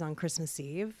movies on Christmas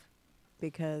Eve,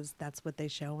 because that's what they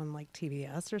show on like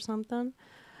TBS or something.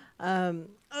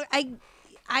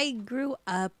 I grew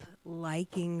up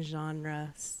liking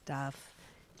genre stuff,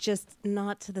 just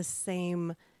not to the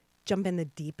same jump in the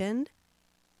deep end.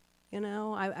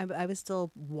 I was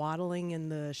still waddling in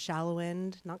the shallow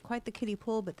end, not quite the kiddie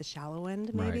pool, but the shallow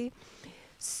end maybe. Right.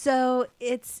 So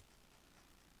it's,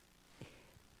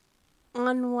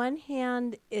 on one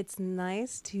hand, it's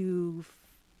nice to,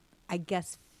 I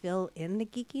guess, fill in the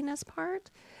geekiness part,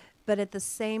 but at the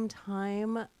same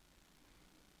time,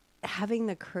 having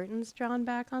the curtains drawn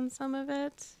back on some of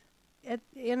it,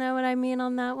 you know what I mean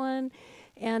on that one?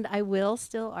 And I will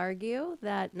still argue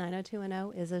that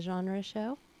 90210 is a genre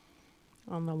show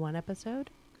on the one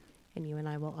episode, and you and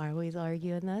I will always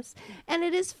argue in this. And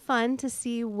it is fun to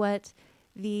see what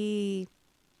the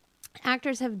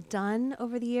actors have done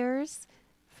over the years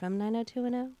from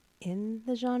 90210 in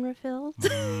the genre field,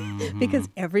 because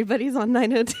everybody's on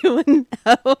 90210.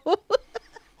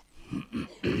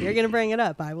 You're gonna bring it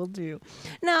up, I will do.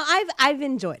 No, I've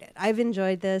enjoyed it. I've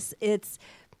enjoyed this. It's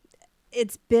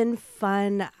been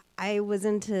fun. I was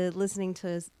into listening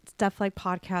to stuff like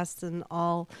podcasts and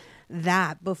all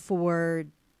that before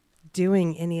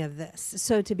doing any of this.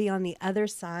 So to be on the other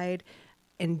side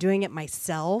and doing it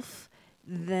myself,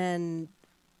 then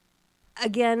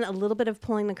again, a little bit of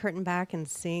pulling the curtain back and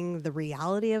seeing the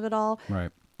reality of it all.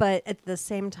 Right. But at the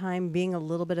same time, being a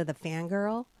little bit of the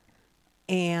fangirl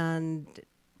and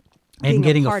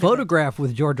getting a part of it. photograph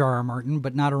with George R.R. Martin,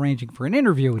 but not arranging for an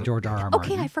interview with George R.R.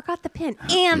 Martin. Okay, I forgot the pin.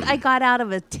 And I got out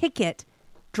of a ticket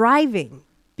driving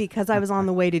because I was on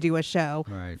the way to do a show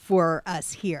for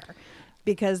us here.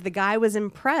 Because the guy was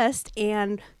impressed,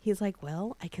 and he's like,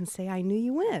 well, I can say I knew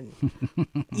you win.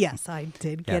 Yes, I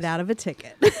did get out of a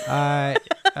ticket.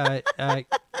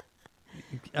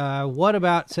 What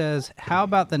about says, how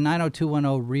about the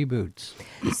 90210 reboots?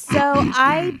 So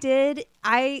I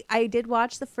did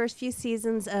watch the first few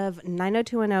seasons of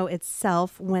 90210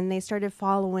 itself when they started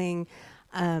following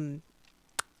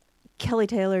Kelly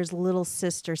Taylor's little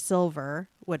sister Silver,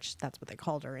 which that's what they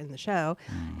called her in the show,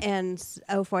 and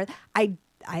so forth. I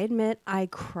admit I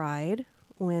cried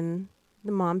when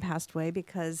the mom passed away,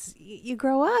 because you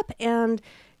grow up and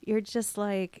you're just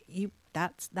like,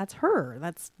 that's her.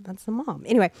 That's the mom.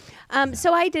 Anyway,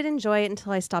 so I did enjoy it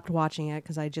until I stopped watching it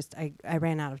because I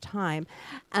ran out of time.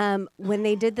 When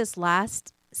they did this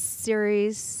last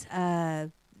series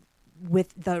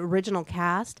with the original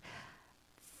cast,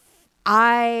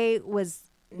 I was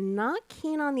not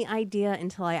keen on the idea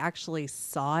until I actually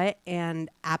saw it, and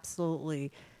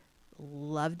absolutely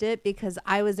loved it, because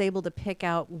I was able to pick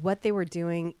out what they were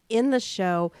doing in the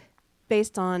show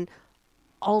based on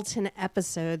alternate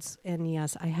episodes. And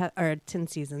yes, I have, or 10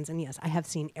 seasons. And yes, I have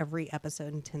seen every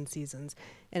episode in 10 seasons,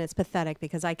 and it's pathetic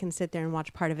because I can sit there and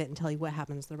watch part of it and tell you what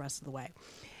happens the rest of the way.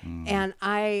 And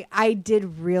I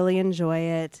did really enjoy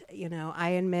it. I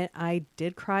admit I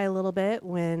did cry a little bit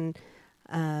when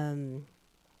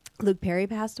Luke Perry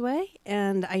passed away,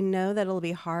 and I know that it'll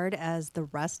be hard as the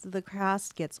rest of the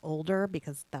cast gets older,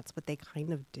 because that's what they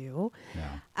kind of do.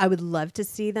 Yeah. I would love to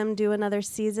see them do another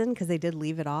season, because they did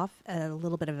leave it off at a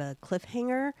little bit of a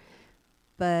cliffhanger,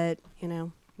 but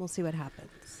we'll see what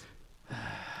happens.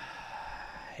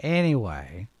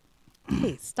 Anyway.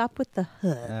 Hey, stop with the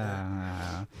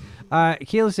hood.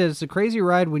 Keela says, it's a crazy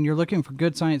ride when you're looking for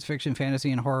good science fiction,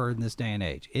 fantasy, and horror in this day and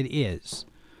age. It is.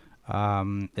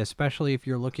 Especially if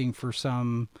you're looking for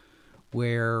some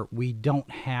where we don't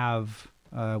have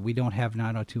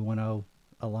 90210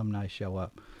 alumni show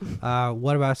up.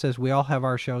 What about says we all have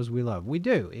our shows we love. We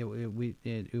do. It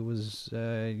was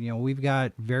we've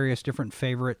got various different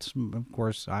favorites. Of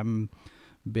course, I'm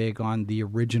big on the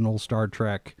original Star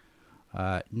Trek,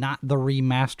 not the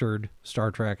remastered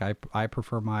Star Trek. I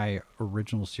prefer my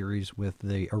original series with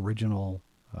the original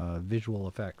visual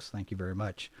effects. Thank you very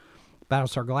much.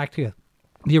 Battlestar Galactica,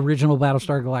 the original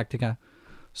Battlestar Galactica,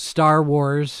 Star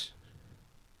Wars,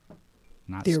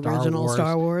 not the Star original Wars,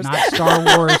 Star Wars, not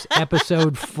Star Wars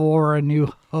Episode 4: A New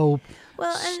Hope.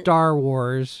 Well, Star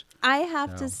Wars. I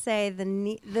have to say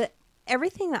the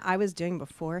everything that I was doing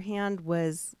beforehand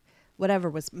was whatever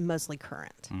was mostly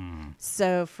current.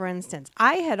 So, for instance,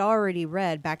 I had already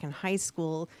read back in high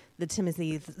school the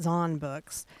Timothy Zahn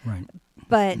books, right?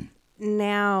 But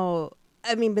now,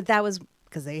 but that was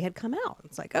because they had come out.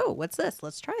 It's like, oh, what's this?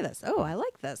 Let's try this. Oh, I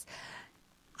like this.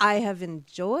 I have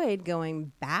enjoyed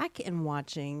going back and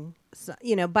watching.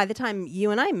 By the time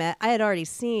you and I met, I had already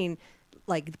seen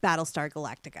like Battlestar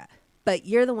Galactica. But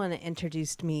you're the one that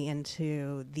introduced me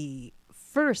into the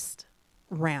first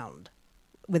round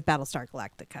with Battlestar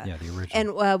Galactica. Yeah, the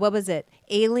original. And what was it?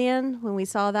 Alien, when we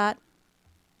saw that?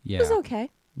 Yeah. It was okay.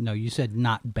 No, you said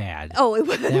not bad. Oh, it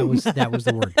was. That was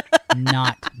the word.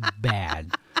 Not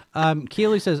bad.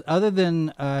 Keely says, other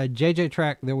than JJ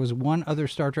Trek, there was one other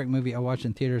Star Trek movie I watched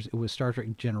in theaters. It was Star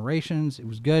Trek Generations. It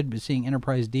was good, but seeing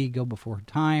Enterprise D go before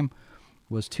time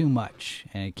was too much,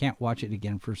 and I can't watch it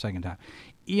again for a second time.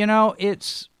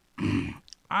 It's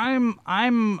I'm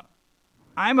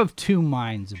of two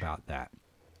minds about that.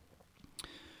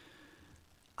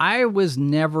 I was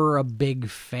never a big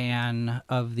fan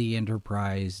of the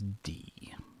Enterprise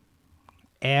D.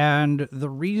 And the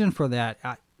reason for that,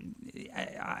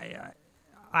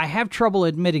 I have trouble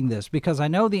admitting this because I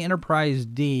know the Enterprise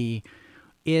D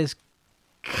is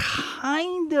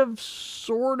kind of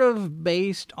sort of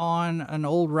based on an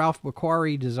old Ralph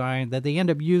McQuarrie design that they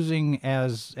end up using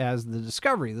as the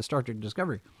Discovery, the Star Trek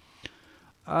Discovery.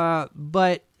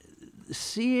 But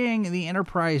seeing the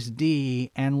Enterprise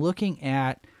D and looking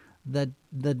at the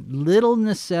little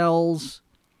nacelles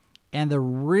and the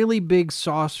really big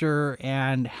saucer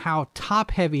and how top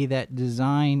heavy that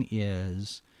design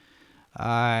is,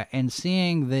 and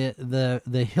seeing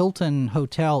the Hilton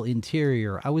Hotel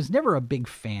interior, I was never a big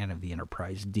fan of the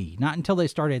Enterprise D. Not until they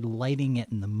started lighting it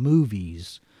in the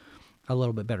movies a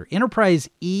little bit better. Enterprise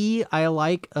E, I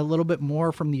like a little bit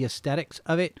more from the aesthetics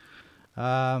of it.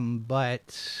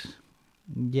 But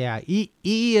yeah, E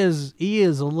is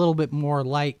a little bit more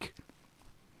like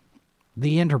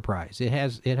the Enterprise. It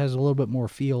has a little bit more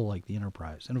feel like the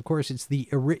Enterprise. And of course it's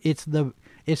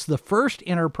the first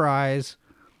Enterprise,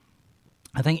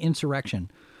 I think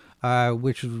Insurrection,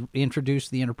 which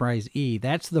introduced the Enterprise E.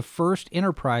 That's the first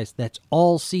Enterprise that's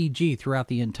all CG throughout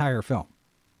the entire film.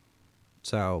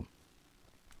 So,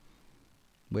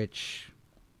 which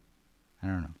I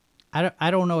don't know.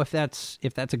 I don't know if that's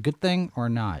a good thing or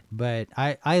not, but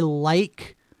I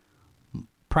like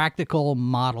practical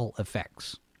model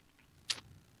effects.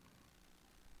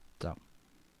 So,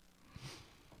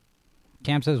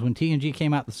 Cam says when TNG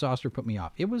came out, the saucer put me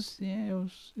off. It was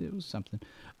something.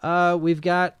 We've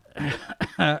got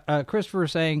Christopher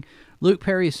saying Luke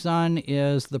Perry's son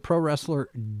is the pro wrestler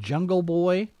Jungle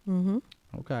Boy. Mm-hmm.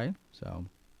 Okay, so,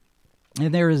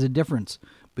 and there is a difference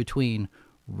between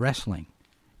wrestling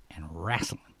and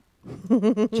wrestling.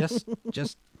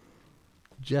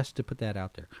 just to put that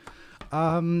out there.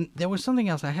 There was something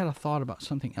else. I had a thought about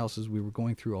something else as we were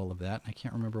going through all of that. I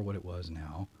can't remember what it was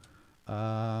now.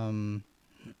 The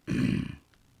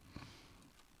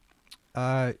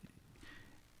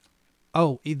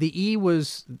E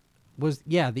was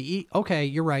the E. Okay,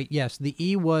 you're right. Yes, the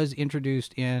E was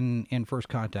introduced in First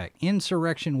Contact.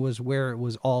 Insurrection was where it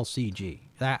was all CG.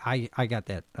 That I got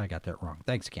that wrong.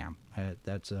 Thanks, Cam.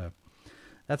 That's a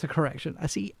correction. I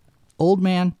see, old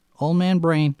man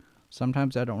brain.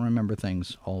 Sometimes I don't remember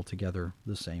things all together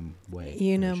the same way.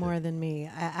 You know more than me.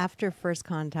 After First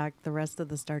Contact, the rest of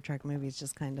the Star Trek movies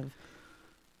just kind of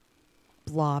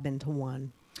blob into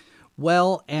one.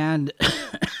 Well, and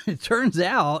it turns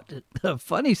out, a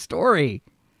funny story,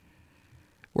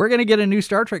 we're going to get a new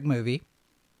Star Trek movie.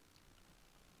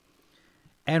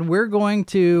 And we're going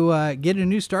to get a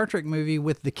new Star Trek movie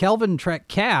with the Kelvin Trek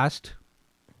cast.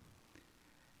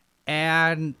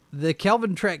 And the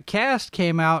Kelvin Trek cast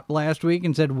came out last week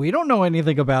and said, we don't know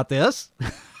anything about this.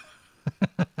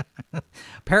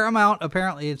 Paramount,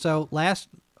 apparently. So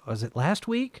was it last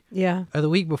week? Yeah. Or the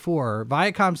week before,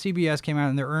 Viacom CBS came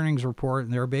out in their earnings report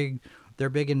and their big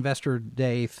investor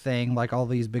day thing, like all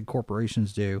these big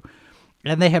corporations do.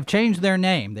 And they have changed their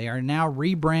name. They are now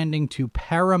rebranding to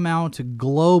Paramount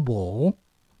Global.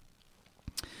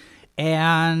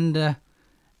 And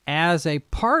as a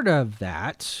part of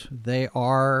that, they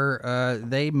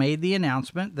made the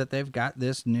announcement that they've got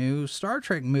this new Star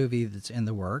Trek movie that's in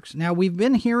the works. Now, we've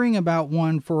been hearing about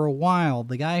one for a while.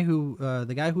 The guy who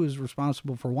is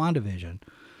responsible for WandaVision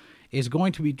is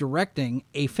going to be directing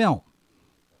a film.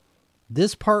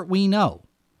 This part we know.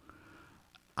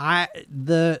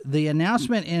 The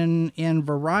announcement in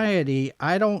Variety,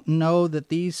 I don't know that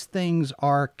these things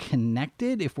are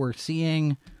connected. If we're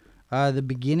seeing the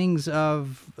beginnings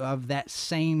of that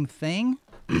same thing,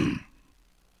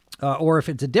 or if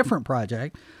it's a different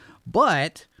project,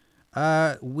 but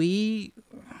we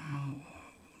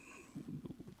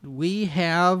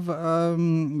have a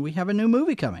new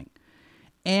movie coming,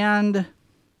 and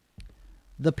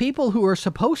the people who are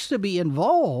supposed to be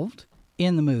involved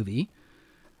in the movie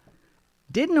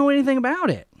didn't know anything about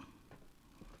it.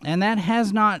 And that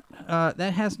has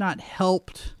not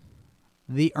helped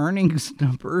the earnings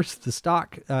numbers. The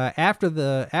stock after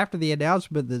the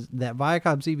announcement that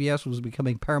Viacom CBS was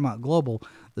becoming Paramount Global,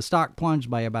 the stock plunged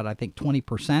by about, I think,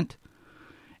 20%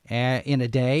 in a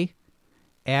day.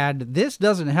 And this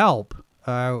doesn't help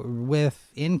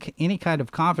with any kind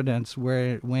of confidence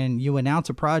when you announce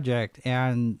a project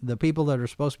and the people that are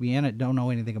supposed to be in it don't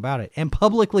know anything about it and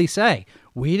publicly say,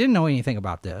 we didn't know anything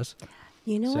about this.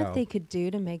 You know what they could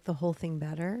do to make the whole thing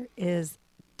better is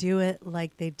do it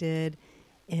like they did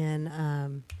in,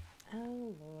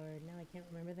 oh Lord, now I can't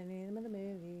remember the name of the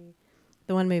movie.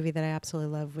 The one movie that I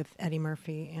absolutely love with Eddie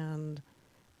Murphy and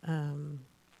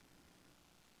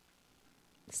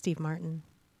Steve Martin,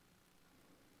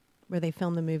 where they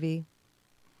filmed the movie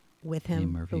with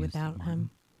him, but without him.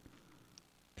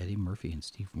 Eddie Murphy and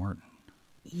Steve Martin.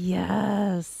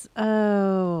 Yes.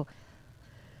 Oh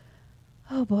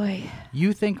boy.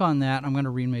 You think on that. I'm going to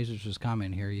read Mazur's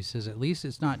comment here. He says, at least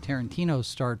it's not Tarantino's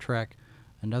Star Trek,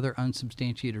 another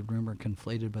unsubstantiated rumor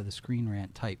conflated by the Screen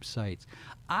Rant type sites.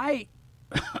 I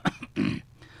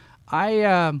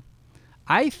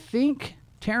think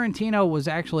Tarantino was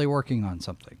actually working on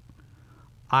something.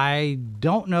 I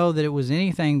don't know that it was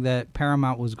anything that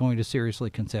Paramount was going to seriously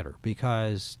consider,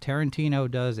 because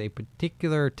Tarantino does a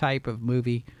particular type of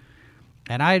movie,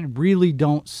 and I really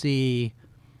don't see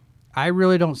a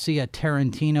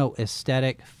Tarantino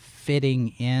aesthetic fitting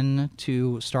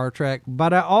into Star Trek,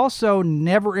 but I also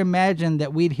never imagined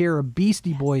that we'd hear a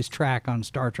Beastie Boys track on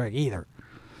Star Trek either.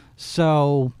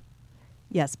 So,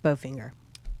 yes, Bowfinger.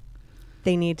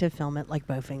 They need to film it like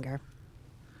Bowfinger.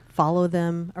 Follow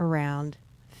them around,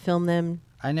 film them.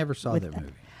 I never saw that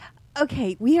movie.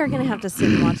 Okay, we are going to have to sit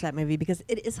and watch that movie because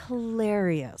it is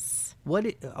hilarious.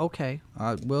 Okay.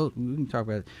 Well, we can talk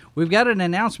about it. We've got an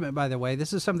announcement, by the way.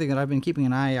 This is something that I've been keeping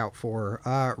an eye out for.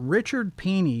 Richard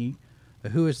Pini,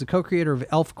 who is the co-creator of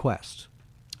ElfQuest.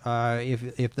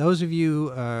 If those of you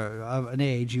of an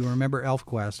age, you remember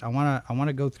ElfQuest, I want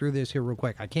to go through this here real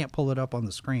quick. I can't pull it up on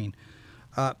the screen,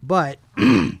 but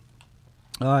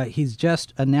he's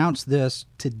just announced this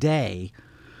today.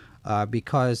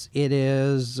 Because it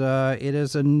is an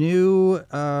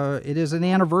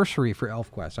anniversary for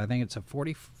ElfQuest. I think it's a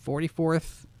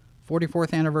 44th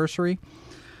anniversary.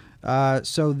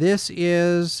 So this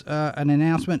is an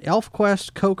announcement.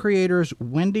 ElfQuest co-creators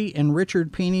Wendy and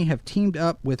Richard Pini have teamed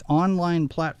up with online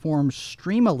platform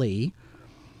Streamily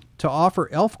to offer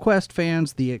ElfQuest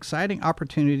fans the exciting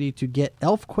opportunity to get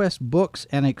ElfQuest books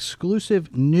and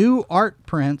exclusive new art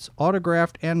prints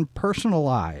autographed and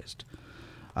personalized.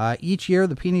 Each year,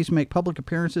 the Pinis make public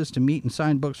appearances to meet and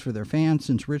sign books for their fans.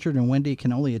 Since Richard and Wendy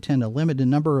can only attend a limited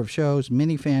number of shows,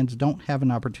 many fans don't have an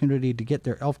opportunity to get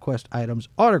their ElfQuest items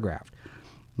autographed.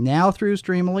 Now, through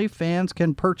Streamily, fans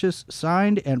can purchase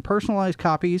signed and personalized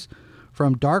copies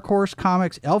from Dark Horse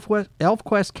Comics'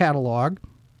 ElfQuest catalog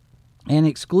and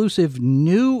exclusive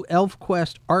new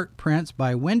ElfQuest art prints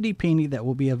by Wendy Pini that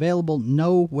will be available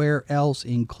nowhere else,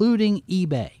 including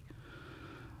eBay.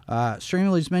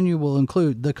 Streamlily's menu will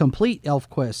include the complete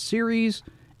ElfQuest series,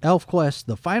 ElfQuest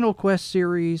The Final Quest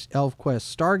series,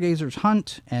 ElfQuest Stargazer's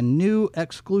Hunt, and new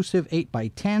exclusive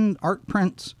 8x10 art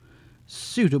prints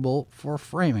suitable for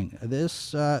framing.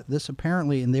 This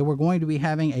apparently, and they were going to be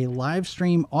having a live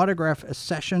stream autograph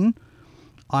session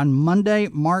on Monday,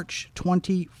 March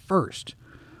 21st.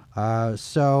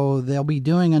 So they'll be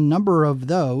doing a number of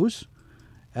those.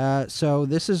 So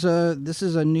this is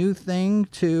a new thing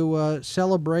to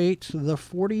celebrate the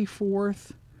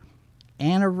 44th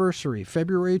anniversary,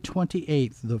 February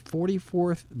 28th, the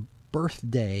 44th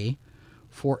birthday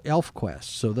for ElfQuest.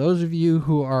 So those of you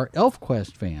who are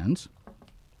ElfQuest fans,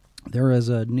 there is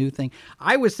a new thing.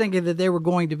 I was thinking they were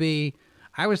going to be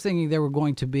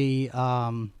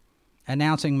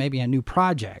announcing maybe a new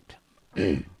project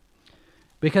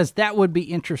because that would be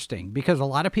interesting, because a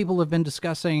lot of people have been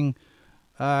discussing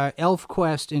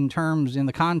ElfQuest in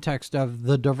the context of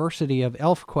the diversity of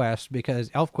ElfQuest, because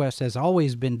ElfQuest has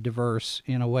always been diverse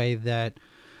in a way that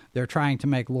they're trying to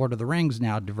make Lord of the Rings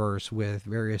now diverse, with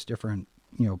various different,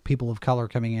 people of color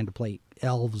coming in to play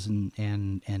elves and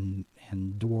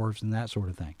dwarves and that sort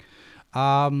of thing.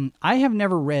 I have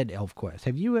never read ElfQuest.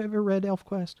 Have you ever read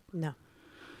ElfQuest? No.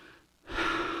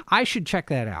 I should check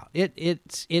that out.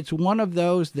 It's one of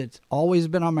those that's always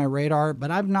been on my radar,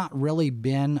 but I've not really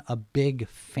been a big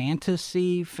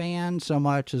fantasy fan so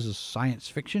much as a science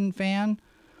fiction fan.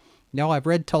 No, I've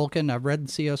read Tolkien, I've read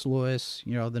C.S. Lewis,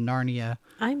 the Narnia.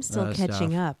 I'm still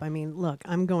catching stuff. up. I mean, look,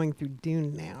 I'm going through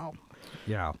Dune now.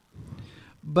 Yeah.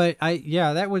 But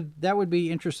that would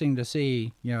be interesting to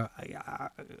see.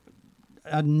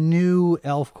 a new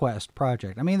ElfQuest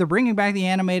project. I mean, they're bringing back the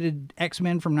animated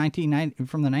X-Men from the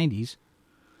 90s.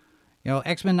 You know,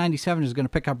 X-Men 97 is going to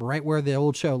pick up right where the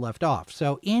old show left off.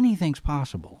 So anything's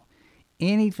possible.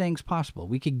 Anything's possible.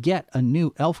 We could get a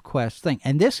new ElfQuest thing.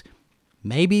 And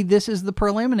maybe this is the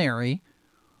preliminary.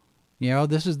 You know,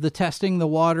 this is the testing the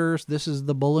waters. This is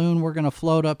the balloon we're going to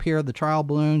float up here, the trial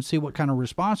balloon, see what kind of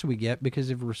response we get.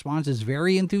 Because if the response is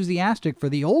very enthusiastic for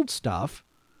the old stuff,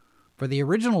 for the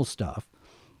original stuff,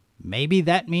 maybe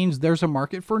that means there's a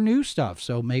market for new stuff.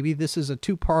 So maybe this is a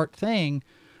two-part thing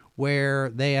where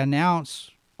they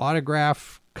announce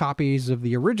autograph copies of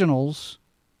the originals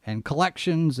and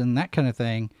collections and that kind of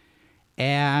thing.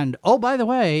 And, oh, by the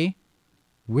way,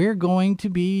 we're going to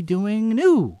be doing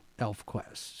new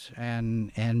ElfQuest.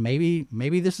 And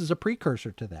maybe this is a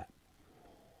precursor to that.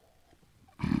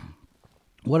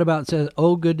 What about, it says,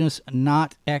 oh goodness,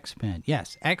 not X-Men.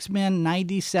 Yes, X-Men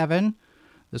 97.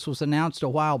 This was announced a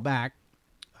while back.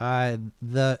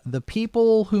 The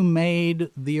people who made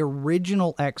the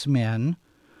original X-Men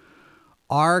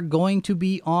are going to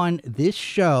be on this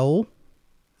show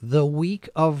the week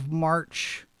of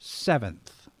March 7th.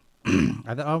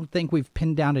 I don't think we've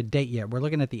pinned down a date yet. We're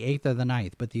looking at the 8th or the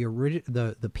 9th. But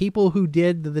the people who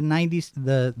did the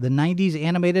 90s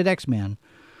animated X-Men,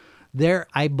 they're,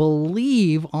 I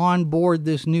believe, on board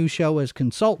this new show as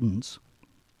consultants.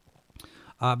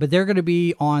 But they're going to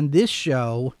be on this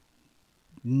show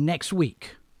next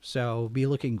week. So be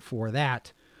looking for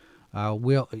that.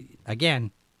 We'll, again,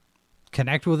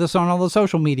 connect with us on all the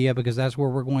social media, because that's where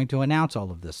we're going to announce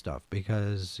all of this stuff,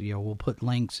 because, you know, we'll put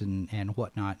links and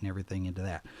whatnot and everything into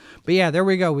that. But yeah, there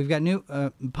we go. We've got new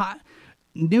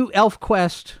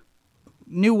ElfQuest,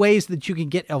 new ways that you can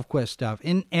get ElfQuest stuff.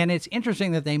 And it's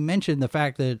interesting that they mentioned the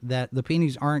fact that the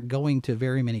Peonies aren't going to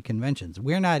very many conventions.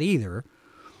 We're not either,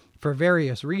 for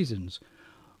various reasons.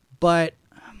 But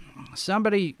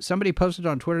somebody posted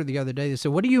on Twitter the other day, they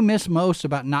said, what do you miss most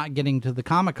about not getting to the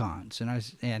Comic-Cons?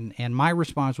 And my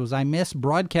response was, I miss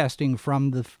broadcasting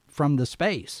from the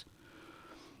space.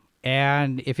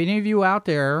 And if any of you out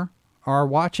there are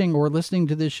watching or listening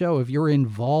to this show, if you're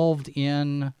involved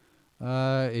in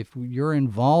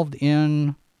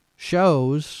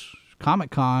shows,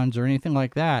 Comic-Cons or anything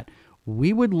like that,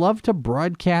 we would love to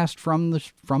broadcast from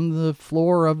the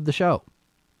floor of the show.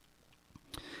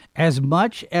 As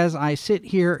much as I sit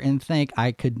here and think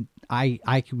I could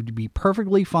be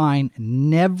perfectly fine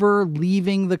never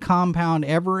leaving the compound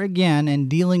ever again and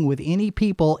dealing with any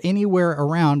people anywhere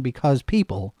around because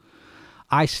people,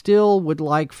 I still would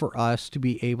like for us to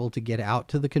be able to get out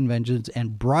to the conventions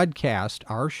and broadcast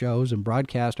our shows and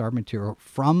broadcast our material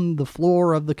from the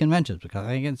floor of the conventions, because I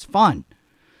think it's fun.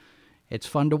 It's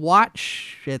fun to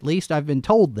watch, at least I've been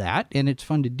told that, and it's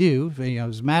fun to do. You know,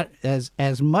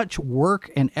 as much work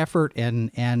and effort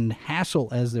and hassle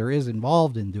as there is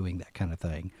involved in doing that kind of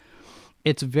thing,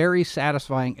 it's very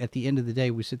satisfying. At the end of the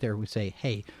day, we sit there and we say,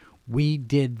 hey, we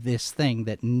did this thing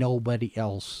that nobody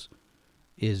else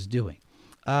is doing.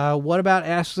 What about,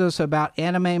 asks us about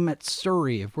Anime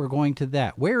Matsuri, if we're going to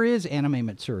that. Where is Anime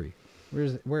Matsuri? Where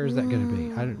is that going to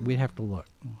be? We'd have to look.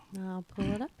 I'll pull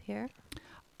it up here.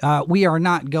 We are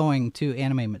not going to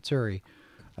Anime Matsuri.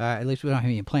 At least we don't have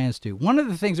any plans to. One of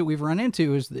the things that we've run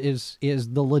into is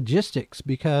the logistics,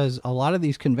 because a lot of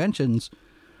these conventions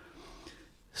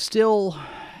still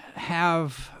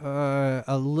have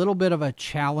a little bit of a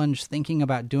challenge thinking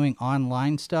about doing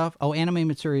online stuff. Oh, Anime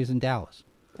Matsuri is in Dallas.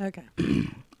 Okay.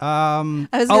 I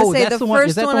was going to say, the first one.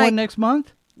 Is that the one next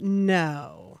month?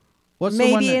 No. What's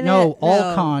the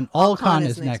one? All-Con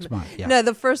is next month. Yeah. No,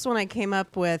 the first one I came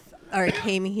up with, or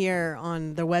came here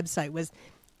on the website, was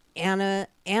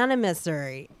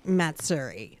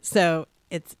Matsuri. So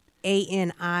it's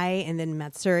ANI and then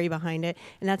Matsuri behind it,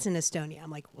 and that's in Estonia.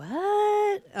 I'm like,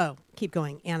 what? Oh, keep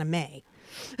going. Anime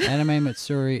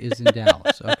Matsuri is in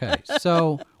Dallas. Okay,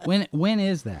 so when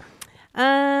is that?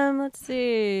 Let's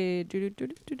see.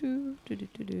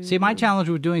 See, my challenge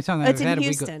with doing something. It's in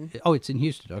Houston. It's in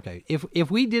Houston. Okay.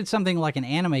 If we did something like an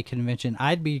anime convention,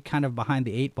 I'd be kind of behind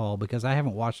the eight ball because I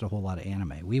haven't watched a whole lot of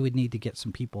anime. We would need to get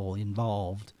some people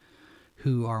involved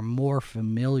who are more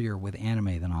familiar with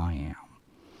anime than I am,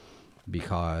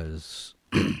 because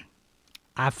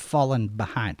I've fallen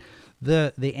behind.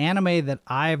 The anime that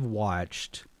I've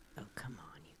watched. Oh, come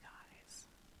on, you guys.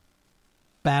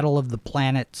 Battle of the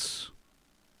Planets.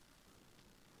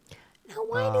 Now,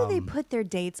 why do they put their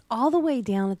dates all the way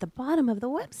down at the bottom of the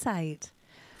website?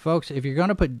 Folks, if you're going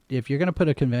to put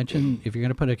a convention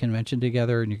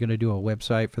together and you're going to do a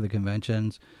website for the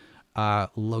conventions,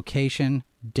 location,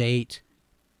 date,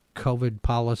 COVID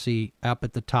policy up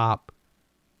at the top.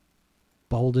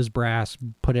 bold as brass,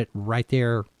 put it right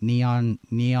there, neon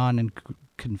and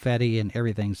confetti and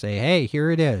everything. Say, hey,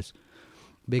 here it is.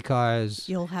 Because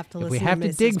You'll have to if listen we have to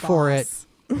Mrs. dig for it.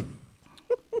 Boss.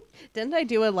 Didn't I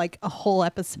do a whole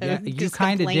episode? Yeah, you just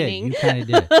kind of did. complaining? You kind of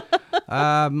did.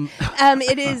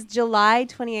 It is July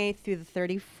 28th through the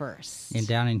 31st. And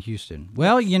down in Houston.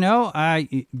 Well,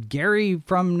 Gary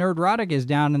from Nerdrotic is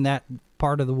down in that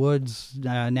part of the woods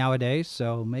nowadays,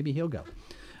 so maybe he'll go.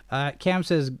 Cam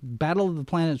says, Battle of the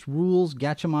Planets rules,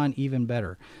 Gatchaman even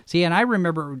better. See, and I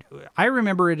remember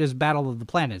it as Battle of the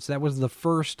Planets. That was the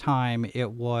first time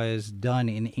it was done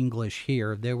in English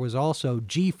here. There was also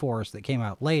G-Force that came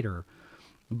out later,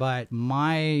 but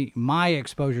my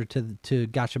exposure to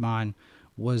Gatchaman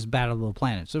was Battle of the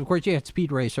Planets. So, of course, you had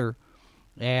Speed Racer,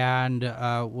 and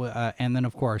then,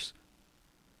 of course,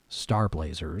 Star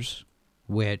Blazers,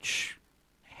 which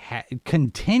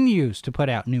continues to put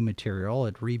out new material,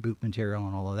 reboot material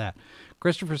and all of that.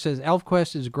 Christopher says,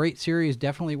 ElfQuest is a great series,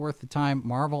 definitely worth the time.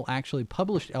 Marvel actually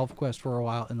published ElfQuest for a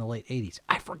while in the late 80s.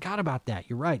 I forgot about that.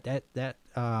 You're right. That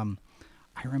I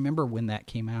remember when that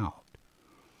came out.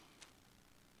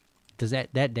 Does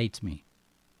that dates me.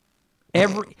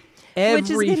 Everything Which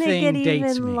is going to get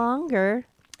dates even me. longer.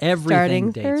 Everything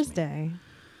starting dates me. Thursday.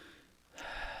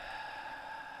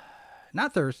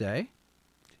 Not Thursday.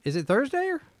 Is it Thursday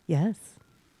or? Yes.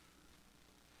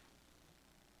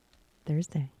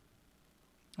 Thursday.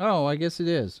 Oh, I guess it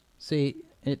is. See,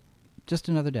 just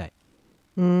another day.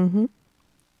 Mm-hmm.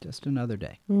 Just another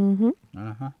day. Mm-hmm.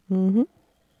 Uh-huh. Mm-hmm.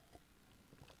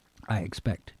 I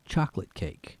expect chocolate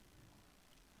cake.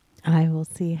 I will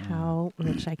see how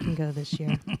rich I can go this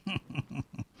year.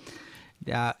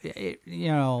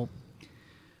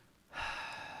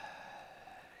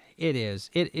 It is.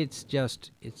 It's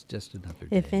just another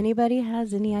day. If anybody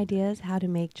has any ideas how to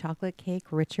make chocolate cake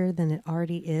richer than it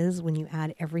already is when you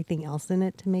add everything else in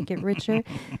it to make it richer,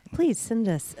 please send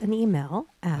us an email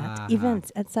at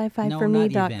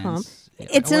events@sci-fi4me.com. No,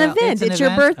 It's an event. It's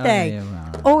your birthday. Oh,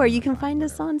 yeah, right, Or you can find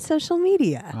us on social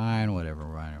media. Fine, whatever.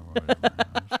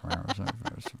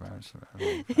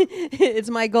 It's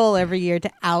my goal every year to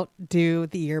outdo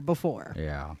the year before.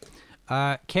 Yeah.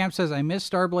 Cam says, I missed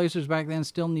Star Blazers back then.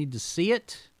 Still need to see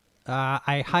it.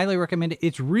 I highly recommend it.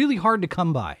 It's really hard to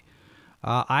come by.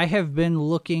 I have been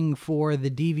looking for the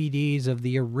DVDs of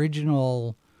the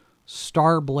original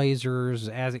Star Blazers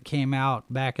as it came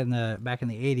out back in the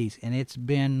 80s, and it's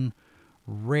been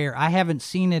rare. I haven't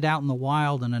seen it out in the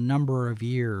wild in a number of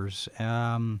years.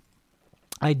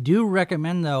 I do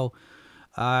recommend, though,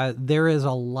 there is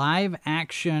a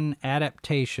live-action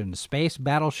adaptation, Space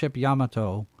Battleship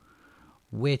Yamato,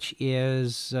 which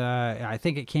is, I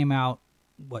think it came out,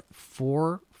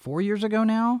 4 years ago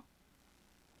now?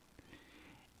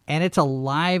 And it's a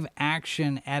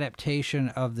live-action adaptation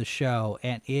of the show,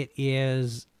 and it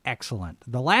is excellent.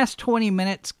 The last 20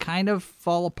 minutes kind of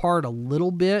fall apart a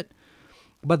little bit,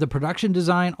 but the production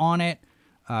design on it,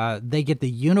 they get the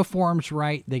uniforms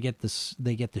right, they get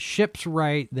the ships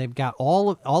right, they've got all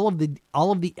of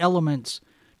the elements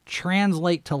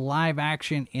translate to live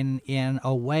action in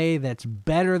a way that's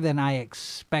better than I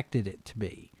expected it to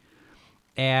be.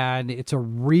 And it's a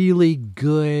really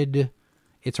good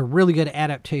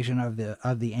adaptation of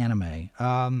the anime.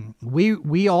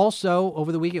 We also,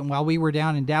 over the weekend while we were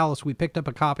down in Dallas, we picked up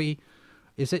a copy.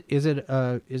 Is it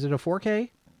a 4K?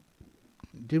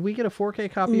 Did we get a 4K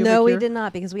copy of it? No, we did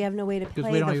not, because we have no way to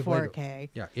play we don't the even play 4K.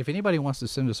 Yeah, if anybody wants to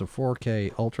send us a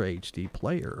 4K Ultra HD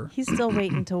player. He's still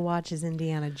waiting to watch his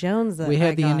Indiana Jones. We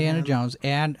have the Indiana Jones,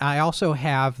 and I also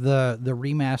have the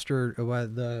remastered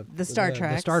the Star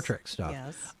Trek. The Star Trek stuff.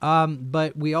 Yes.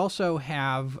 But we also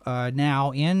have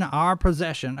now in our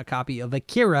possession a copy of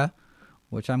Akira,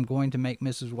 which I'm going to make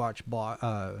Mrs. Boss watch.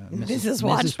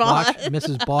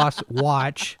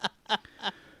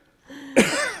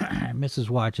 Mrs.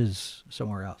 Watch is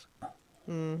somewhere else.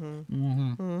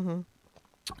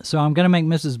 So I'm going to make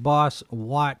Mrs. Boss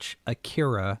watch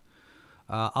Akira.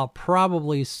 I'll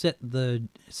probably sit the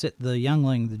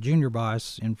youngling, the junior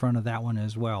boss, in front of that one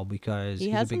as well, because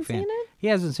he's a big fan. Seen it? He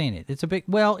hasn't seen it. It's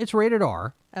rated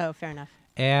R. Oh, fair enough.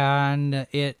 And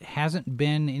it hasn't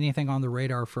been anything on the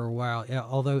radar for a while.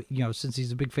 Although, since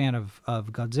he's a big fan of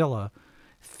Godzilla,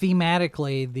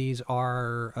 thematically these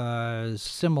are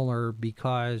similar,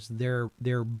 because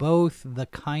they're both the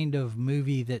kind of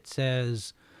movie that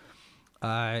says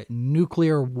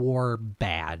nuclear war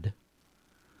bad.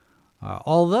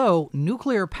 Although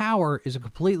nuclear power is a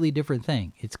completely different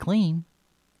thing. It's clean.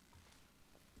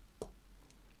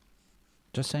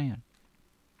 Just saying.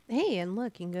 Hey, and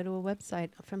look, you can go to a website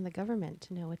from the government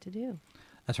to know what to do.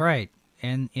 That's right.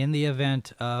 And in the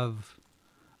event of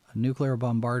nuclear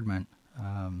bombardment.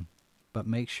 But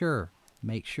make sure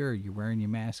you're wearing your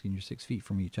mask and you're 6 feet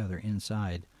from each other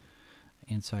inside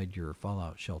your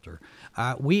fallout shelter.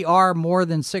 We are more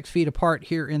than 6 feet apart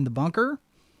here in the bunker.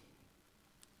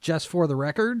 Just for the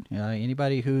record,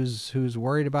 anybody who's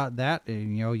worried about that,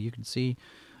 you can see,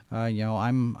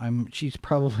 she's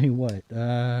probably what,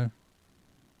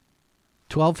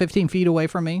 12, 15 feet away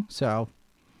from me. So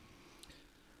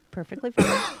perfectly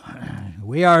fine.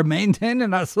 We are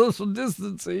maintaining our social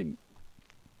distancing.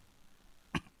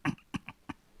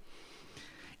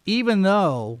 Even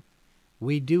though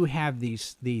we do have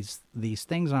these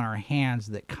things on our hands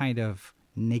that kind of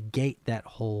negate that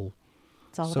whole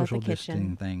social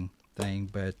distancing thing,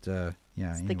 but yeah,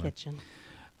 it's anyway. the kitchen.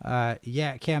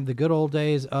 Yeah, Cam, the good old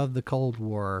days of the Cold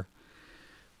War.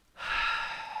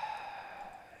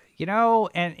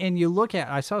 And you look at,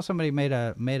 I saw somebody made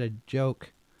a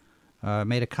joke,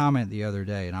 made a comment the other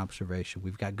day, an observation.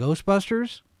 We've got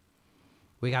Ghostbusters.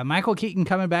 We got Michael Keaton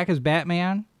coming back as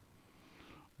Batman.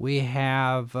 We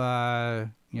have, What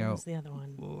was the other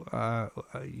one?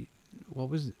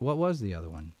 what was the other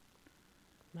one?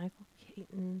 Michael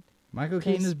Keaton. Michael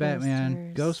Keaton is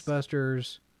Batman.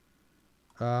 Ghostbusters.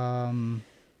 I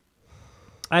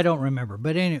don't remember,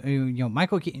 but anyway,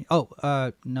 Michael Keaton.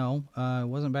 No, it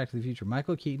wasn't Back to the Future.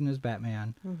 Michael Keaton is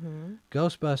Batman. Mm-hmm.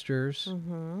 Ghostbusters.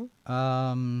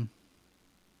 Mm-hmm.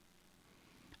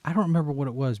 I don't remember what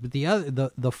it was, but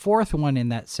the fourth one in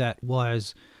that set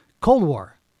was Cold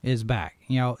War is back.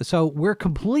 So we're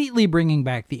completely bringing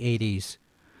back the 80s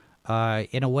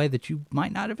in a way that you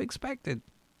might not have expected.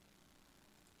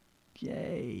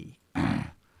 Yay.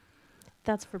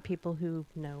 That's for people who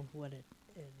know what it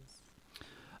is.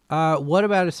 What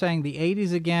about us saying the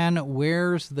 80s again?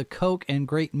 Where's the Coke and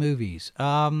great movies?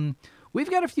 We've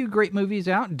got a few great movies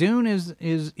out. Dune is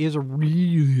a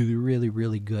really, really,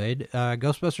 really good.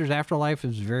 Ghostbusters Afterlife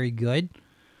is very good.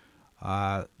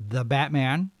 The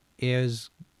Batman is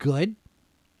good.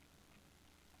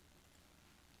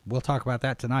 We'll talk about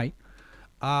that tonight.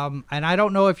 And I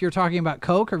don't know if you're talking about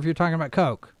Coke or if you're talking about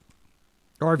Coke.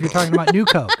 Or if you're talking about New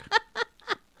Coke.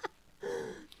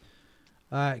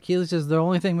 Keely says the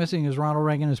only thing missing is Ronald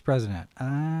Reagan as president.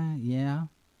 Yeah.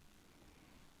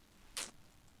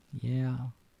 Yeah.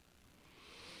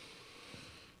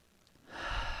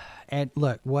 And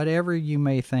look, whatever you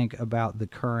may think about the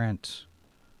current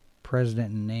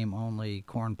president in name only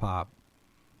corn pop,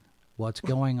 what's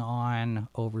going on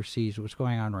overseas, what's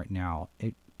going on right now,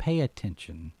 pay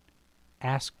attention,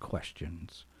 ask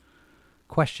questions,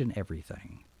 question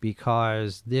everything,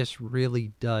 because this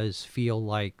really does feel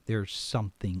like there's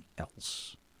something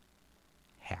else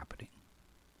happening.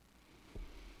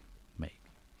 Maybe.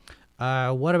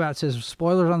 What about says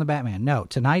spoilers on the Batman? No,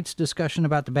 tonight's discussion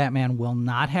about the Batman will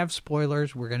not have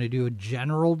spoilers. We're going to do a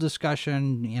general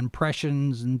discussion,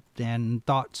 impressions and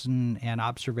thoughts and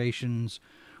observations.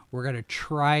 We're going to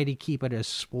try to keep it as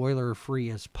spoiler-free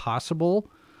as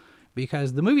possible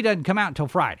because the movie doesn't come out until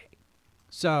Friday.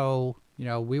 So,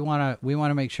 we want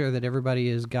to make sure that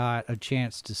everybody has got a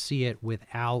chance to see it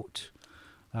without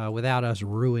us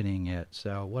ruining it.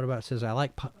 So, what about says I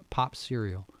like pop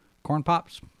cereal, corn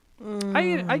pops.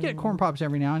 I get corn pops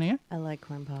every now and then. I like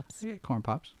corn pops. I get corn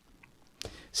pops.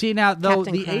 See now though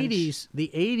Captain Crunch. the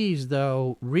 80s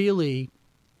though really,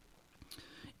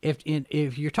 if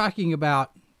you're talking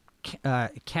about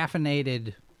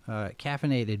caffeinated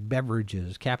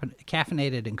beverages,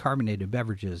 caffeinated and carbonated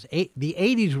beverages, the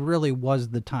 80s really was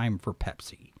the time for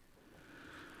Pepsi.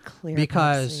 Clear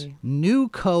Because Pepsi. New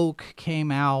Coke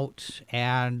came out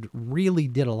and really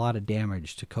did a lot of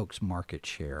damage to Coke's market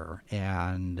share,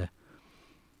 and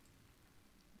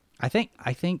I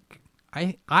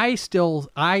still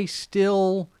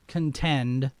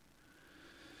contend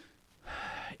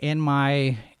in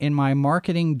my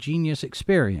marketing genius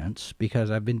experience,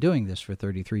 because I've been doing this for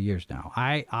 33 years now,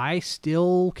 I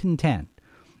still contend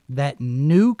that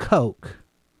New Coke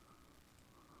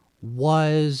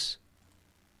was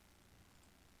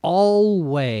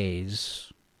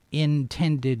always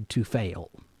intended to fail.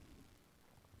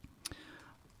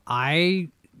 I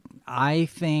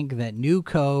think that New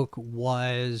Coke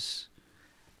was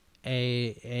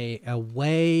a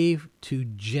way to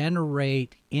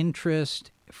generate interest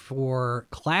for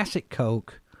classic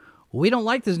Coke. We don't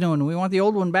like this new one. We want the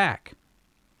old one back.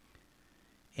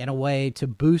 In a way to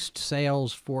boost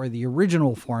sales for the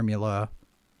original formula.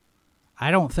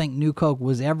 I don't think New Coke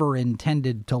was ever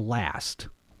intended to last.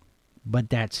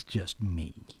 But that's just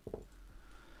me.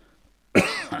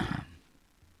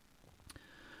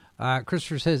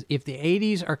 Christopher says, if the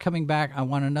 80s are coming back, I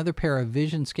want another pair of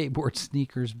Vision skateboard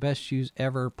sneakers. Best shoes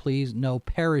ever. Please, no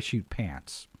parachute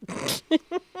pants.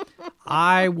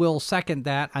 I will second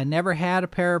that. I never had a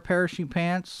pair of parachute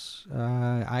pants.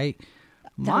 That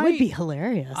would be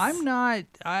hilarious. I'm not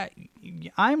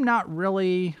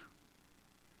really...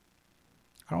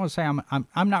 I don't want to say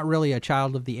I'm not really a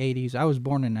child of the 80s. I was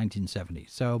born in 1970.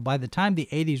 So by the time the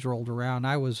 80s rolled around,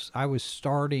 I was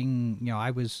starting,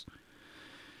 I was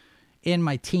in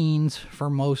my teens for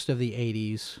most of the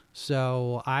 80s.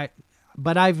 So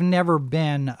but I've never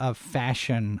been a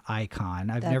fashion icon.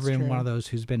 I've never been one of those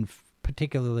who's been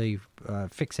particularly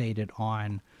fixated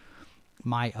on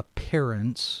my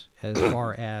appearance as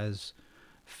far as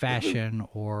fashion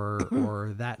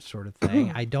or that sort of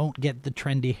thing. I don't get the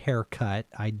trendy haircut.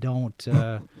 I don't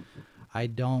have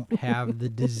the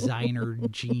designer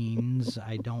jeans.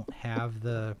 I don't have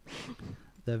the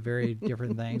very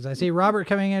different things. I see Robert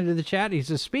coming into the chat. He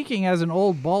says, speaking as an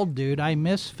old bald dude, I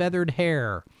miss feathered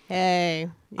hair. Hey.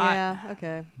 Yeah,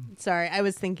 okay. Sorry, I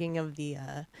was thinking of the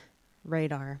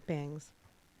radar bangs.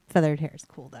 Feathered hair is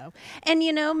cool, though. And,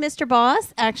 Mr.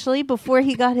 Boss, actually, before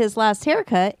he got his last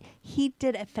haircut, he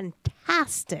did a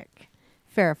fantastic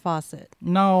Farrah Fawcett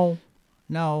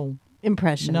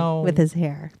impression with his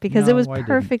hair because it was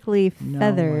perfectly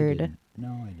feathered.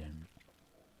 No, I didn't.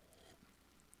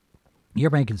 You're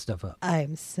making stuff up.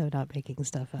 I'm so not making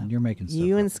stuff up. You're making stuff up.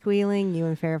 You and squealing, you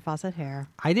and Farrah Fawcett hair.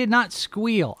 I did not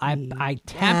squeal. I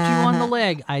tapped you on the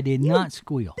leg. I did not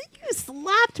squeal. You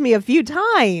slapped me a few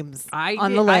times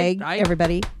on the leg.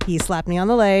 Everybody, he slapped me on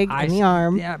the leg and the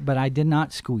arm. Yeah, but I did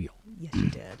not squeal. Yes, you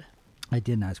did. I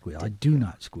did not squeal. I do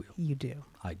not squeal. You do.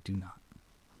 I do not.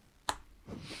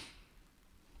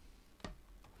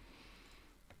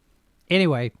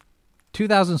 Anyway,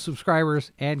 2,000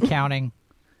 subscribers and counting.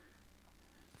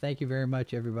 Thank you very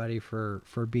much, everybody, for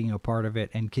being a part of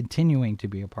it and continuing to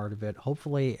be a part of it.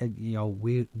 Hopefully,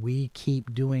 we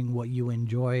keep doing what you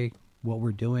enjoy, what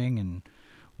we're doing, and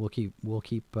we'll keep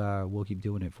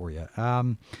doing it for you.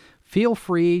 Feel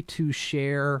free to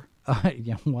share.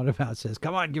 What about says?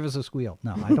 Come on, give us a squeal.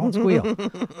 No, I don't squeal.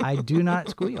 I do not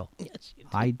squeal. Yes, you do.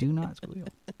 I do not squeal.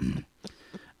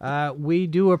 We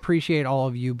do appreciate all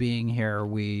of you being here.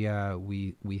 We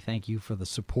thank you for the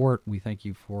support. We thank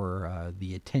you for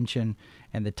the attention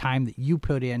and the time that you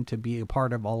put in to be a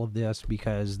part of all of this,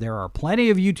 because there are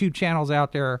plenty of YouTube channels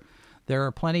out there. There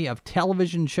are plenty of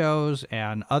television shows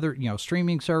and other,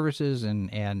 streaming services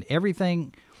and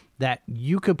everything that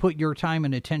you could put your time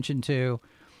and attention to.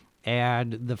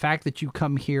 And the fact that you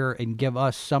come here and give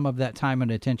us some of that time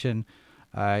and attention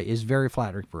is very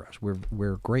flattering for us.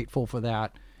 We're grateful for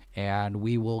that. And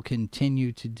we will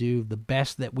continue to do the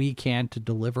best that we can to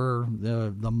deliver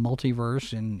the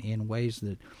multiverse in ways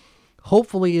that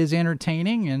hopefully is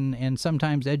entertaining and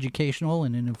sometimes educational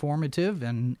and informative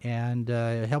and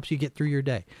helps you get through your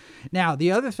day. Now,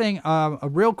 the other thing,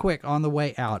 real quick on the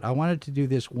way out, I wanted to do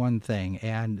this one thing,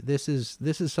 and this is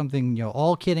something,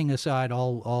 all kidding aside,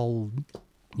 all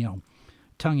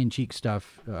tongue-in-cheek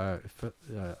stuff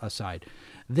aside.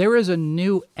 There is a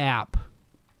new app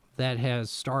that has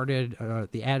started,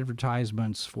 the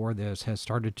advertisements for this has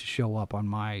started to show up on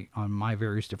my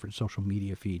various different social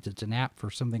media feeds. It's an app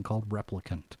for something called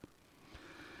Replicant.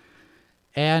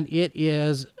 And it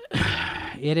is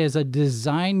a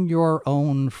design your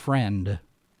own friend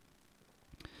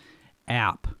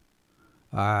app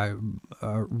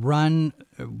run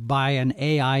by an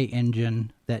AI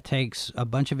engine that takes a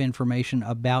bunch of information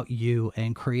about you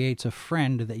and creates a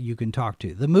friend that you can talk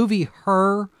to. The movie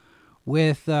Her,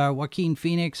 with Joaquin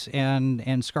Phoenix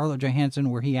and Scarlett Johansson,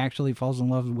 where he actually falls in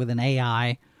love with an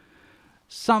AI.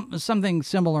 Something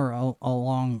similar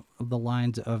along the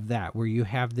lines of that, where you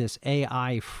have this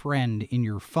AI friend in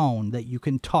your phone that you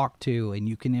can talk to and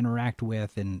you can interact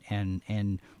with,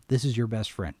 and this is your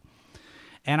best friend.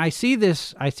 And I see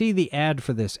the ad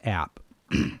for this app,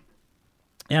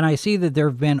 and I see that there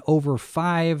have been over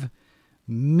 5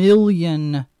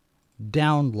 million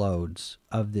downloads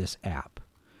of this app.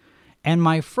 And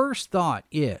my first thought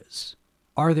is,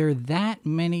 are there that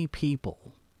many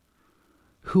people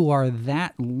who are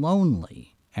that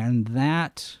lonely and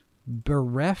that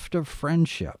bereft of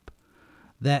friendship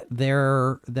that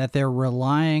they're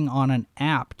relying on an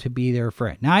app to be their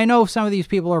friend? Now, I know some of these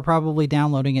people are probably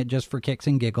downloading it just for kicks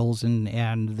and giggles,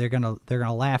 and they're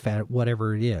gonna laugh at it,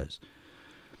 whatever it is.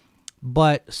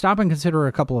 But stop and consider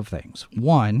a couple of things.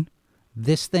 One,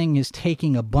 this thing is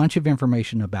taking a bunch of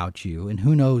information about you, and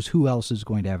who knows who else is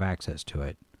going to have access to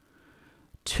it.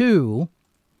 Two,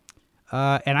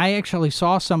 And I actually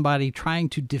saw somebody trying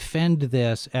to defend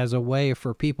this as a way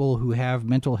for people who have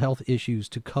mental health issues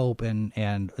to cope,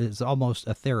 and it's almost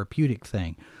a therapeutic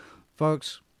thing.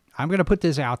 Folks, I'm going to put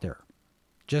this out there.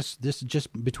 This is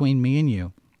just between me and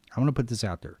you. I'm going to put this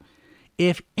out there.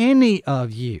 If any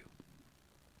of you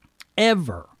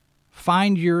ever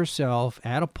find yourself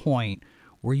at a point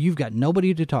where you've got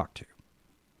nobody to talk to,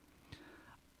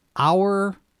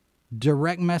 our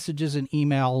direct messages and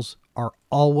emails are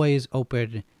always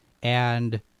open,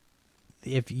 and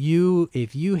if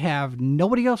you have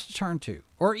nobody else to turn to,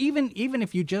 or even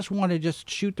if you just want to just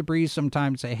shoot the breeze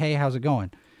sometime and say, hey, how's it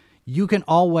going, you can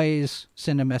always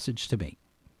send a message to me,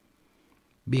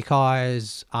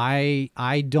 because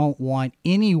I don't want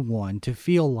anyone to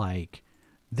feel like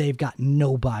they've got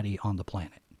nobody on the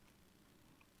planet.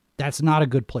 That's not a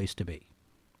good place to be.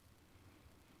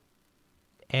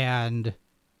 And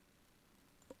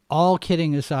all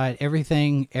kidding aside,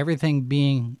 everything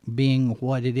being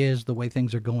what it is, the way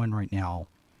things are going right now,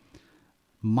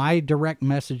 my direct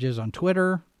messages on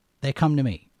Twitter, they come to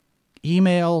me.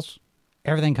 Emails,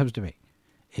 everything comes to me.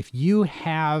 If you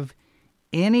have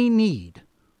any need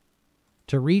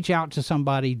to reach out to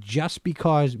somebody just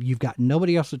because you've got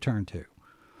nobody else to turn to.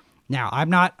 Now, I'm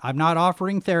not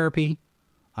offering therapy.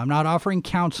 I'm not offering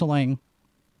counseling.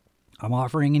 I'm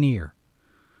offering an ear.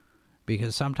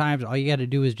 Because sometimes all you got to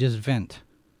do is just vent.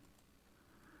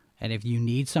 And if you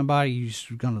need somebody who's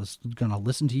gonna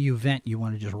listen to you vent, you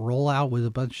want to just roll out with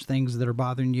a bunch of things that are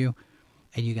bothering you,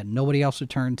 and you got nobody else to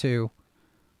turn to,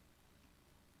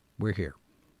 we're here.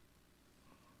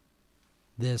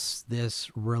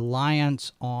 This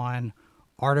reliance on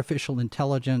artificial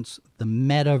intelligence, the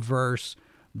metaverse,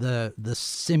 the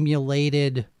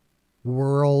simulated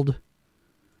world,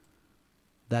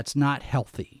 that's not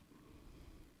healthy.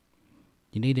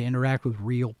 You need to interact with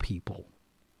real people.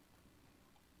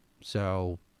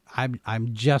 So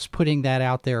I'm just putting that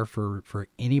out there for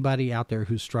anybody out there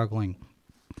who's struggling.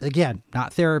 Again,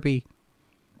 not therapy.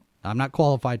 I'm not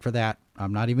qualified for that.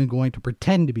 I'm not even going to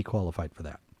pretend to be qualified for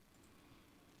that.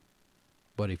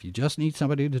 But if you just need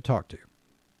somebody to talk to,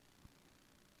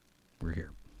 we're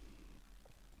here.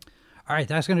 All right,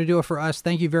 that's going to do it for us.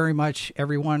 Thank you very much,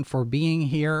 everyone, for being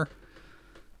here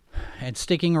and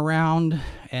sticking around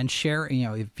and share.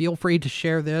 Feel free to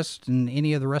share this and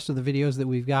any of the rest of the videos that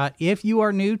we've got. If you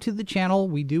are new to the channel,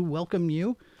 we do welcome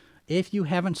you. If you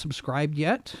haven't subscribed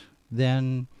yet,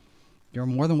 then you're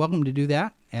more than welcome to do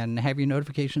that and have your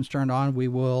notifications turned on. We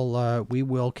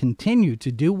will continue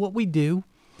to do what we do.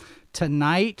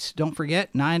 Tonight, don't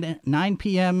forget, 9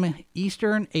 p.m.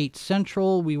 Eastern, 8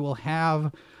 Central, we will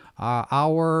have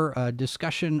our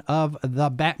discussion of The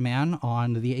Batman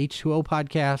on the H2O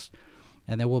podcast.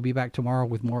 And then we'll be back tomorrow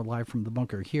with more Live from the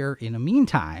Bunker here. In the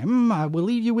meantime, I will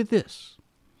leave you with this.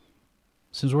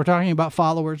 Since we're talking about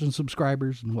followers and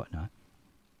subscribers and whatnot.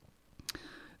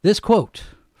 This quote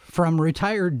from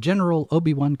retired General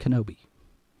Obi-Wan Kenobi.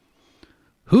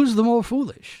 Who's the more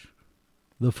foolish?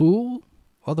 The fool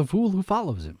or the fool who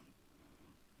follows him?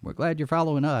 We're glad you're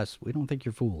following us. We don't think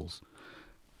you're fools.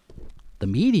 The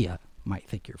media might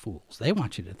think you're fools. They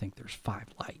want you to think there's 5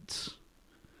 lights.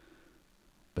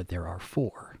 But there are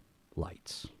 4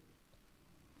 lights.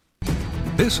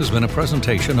 This has been a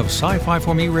presentation of Sci-Fi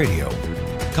for Me Radio.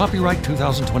 Copyright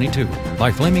 2022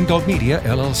 by Flaming Dog Media,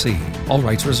 LLC. All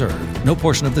rights reserved. No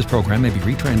portion of this program may be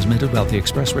retransmitted without the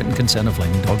express written consent of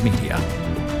Flaming Dog Media.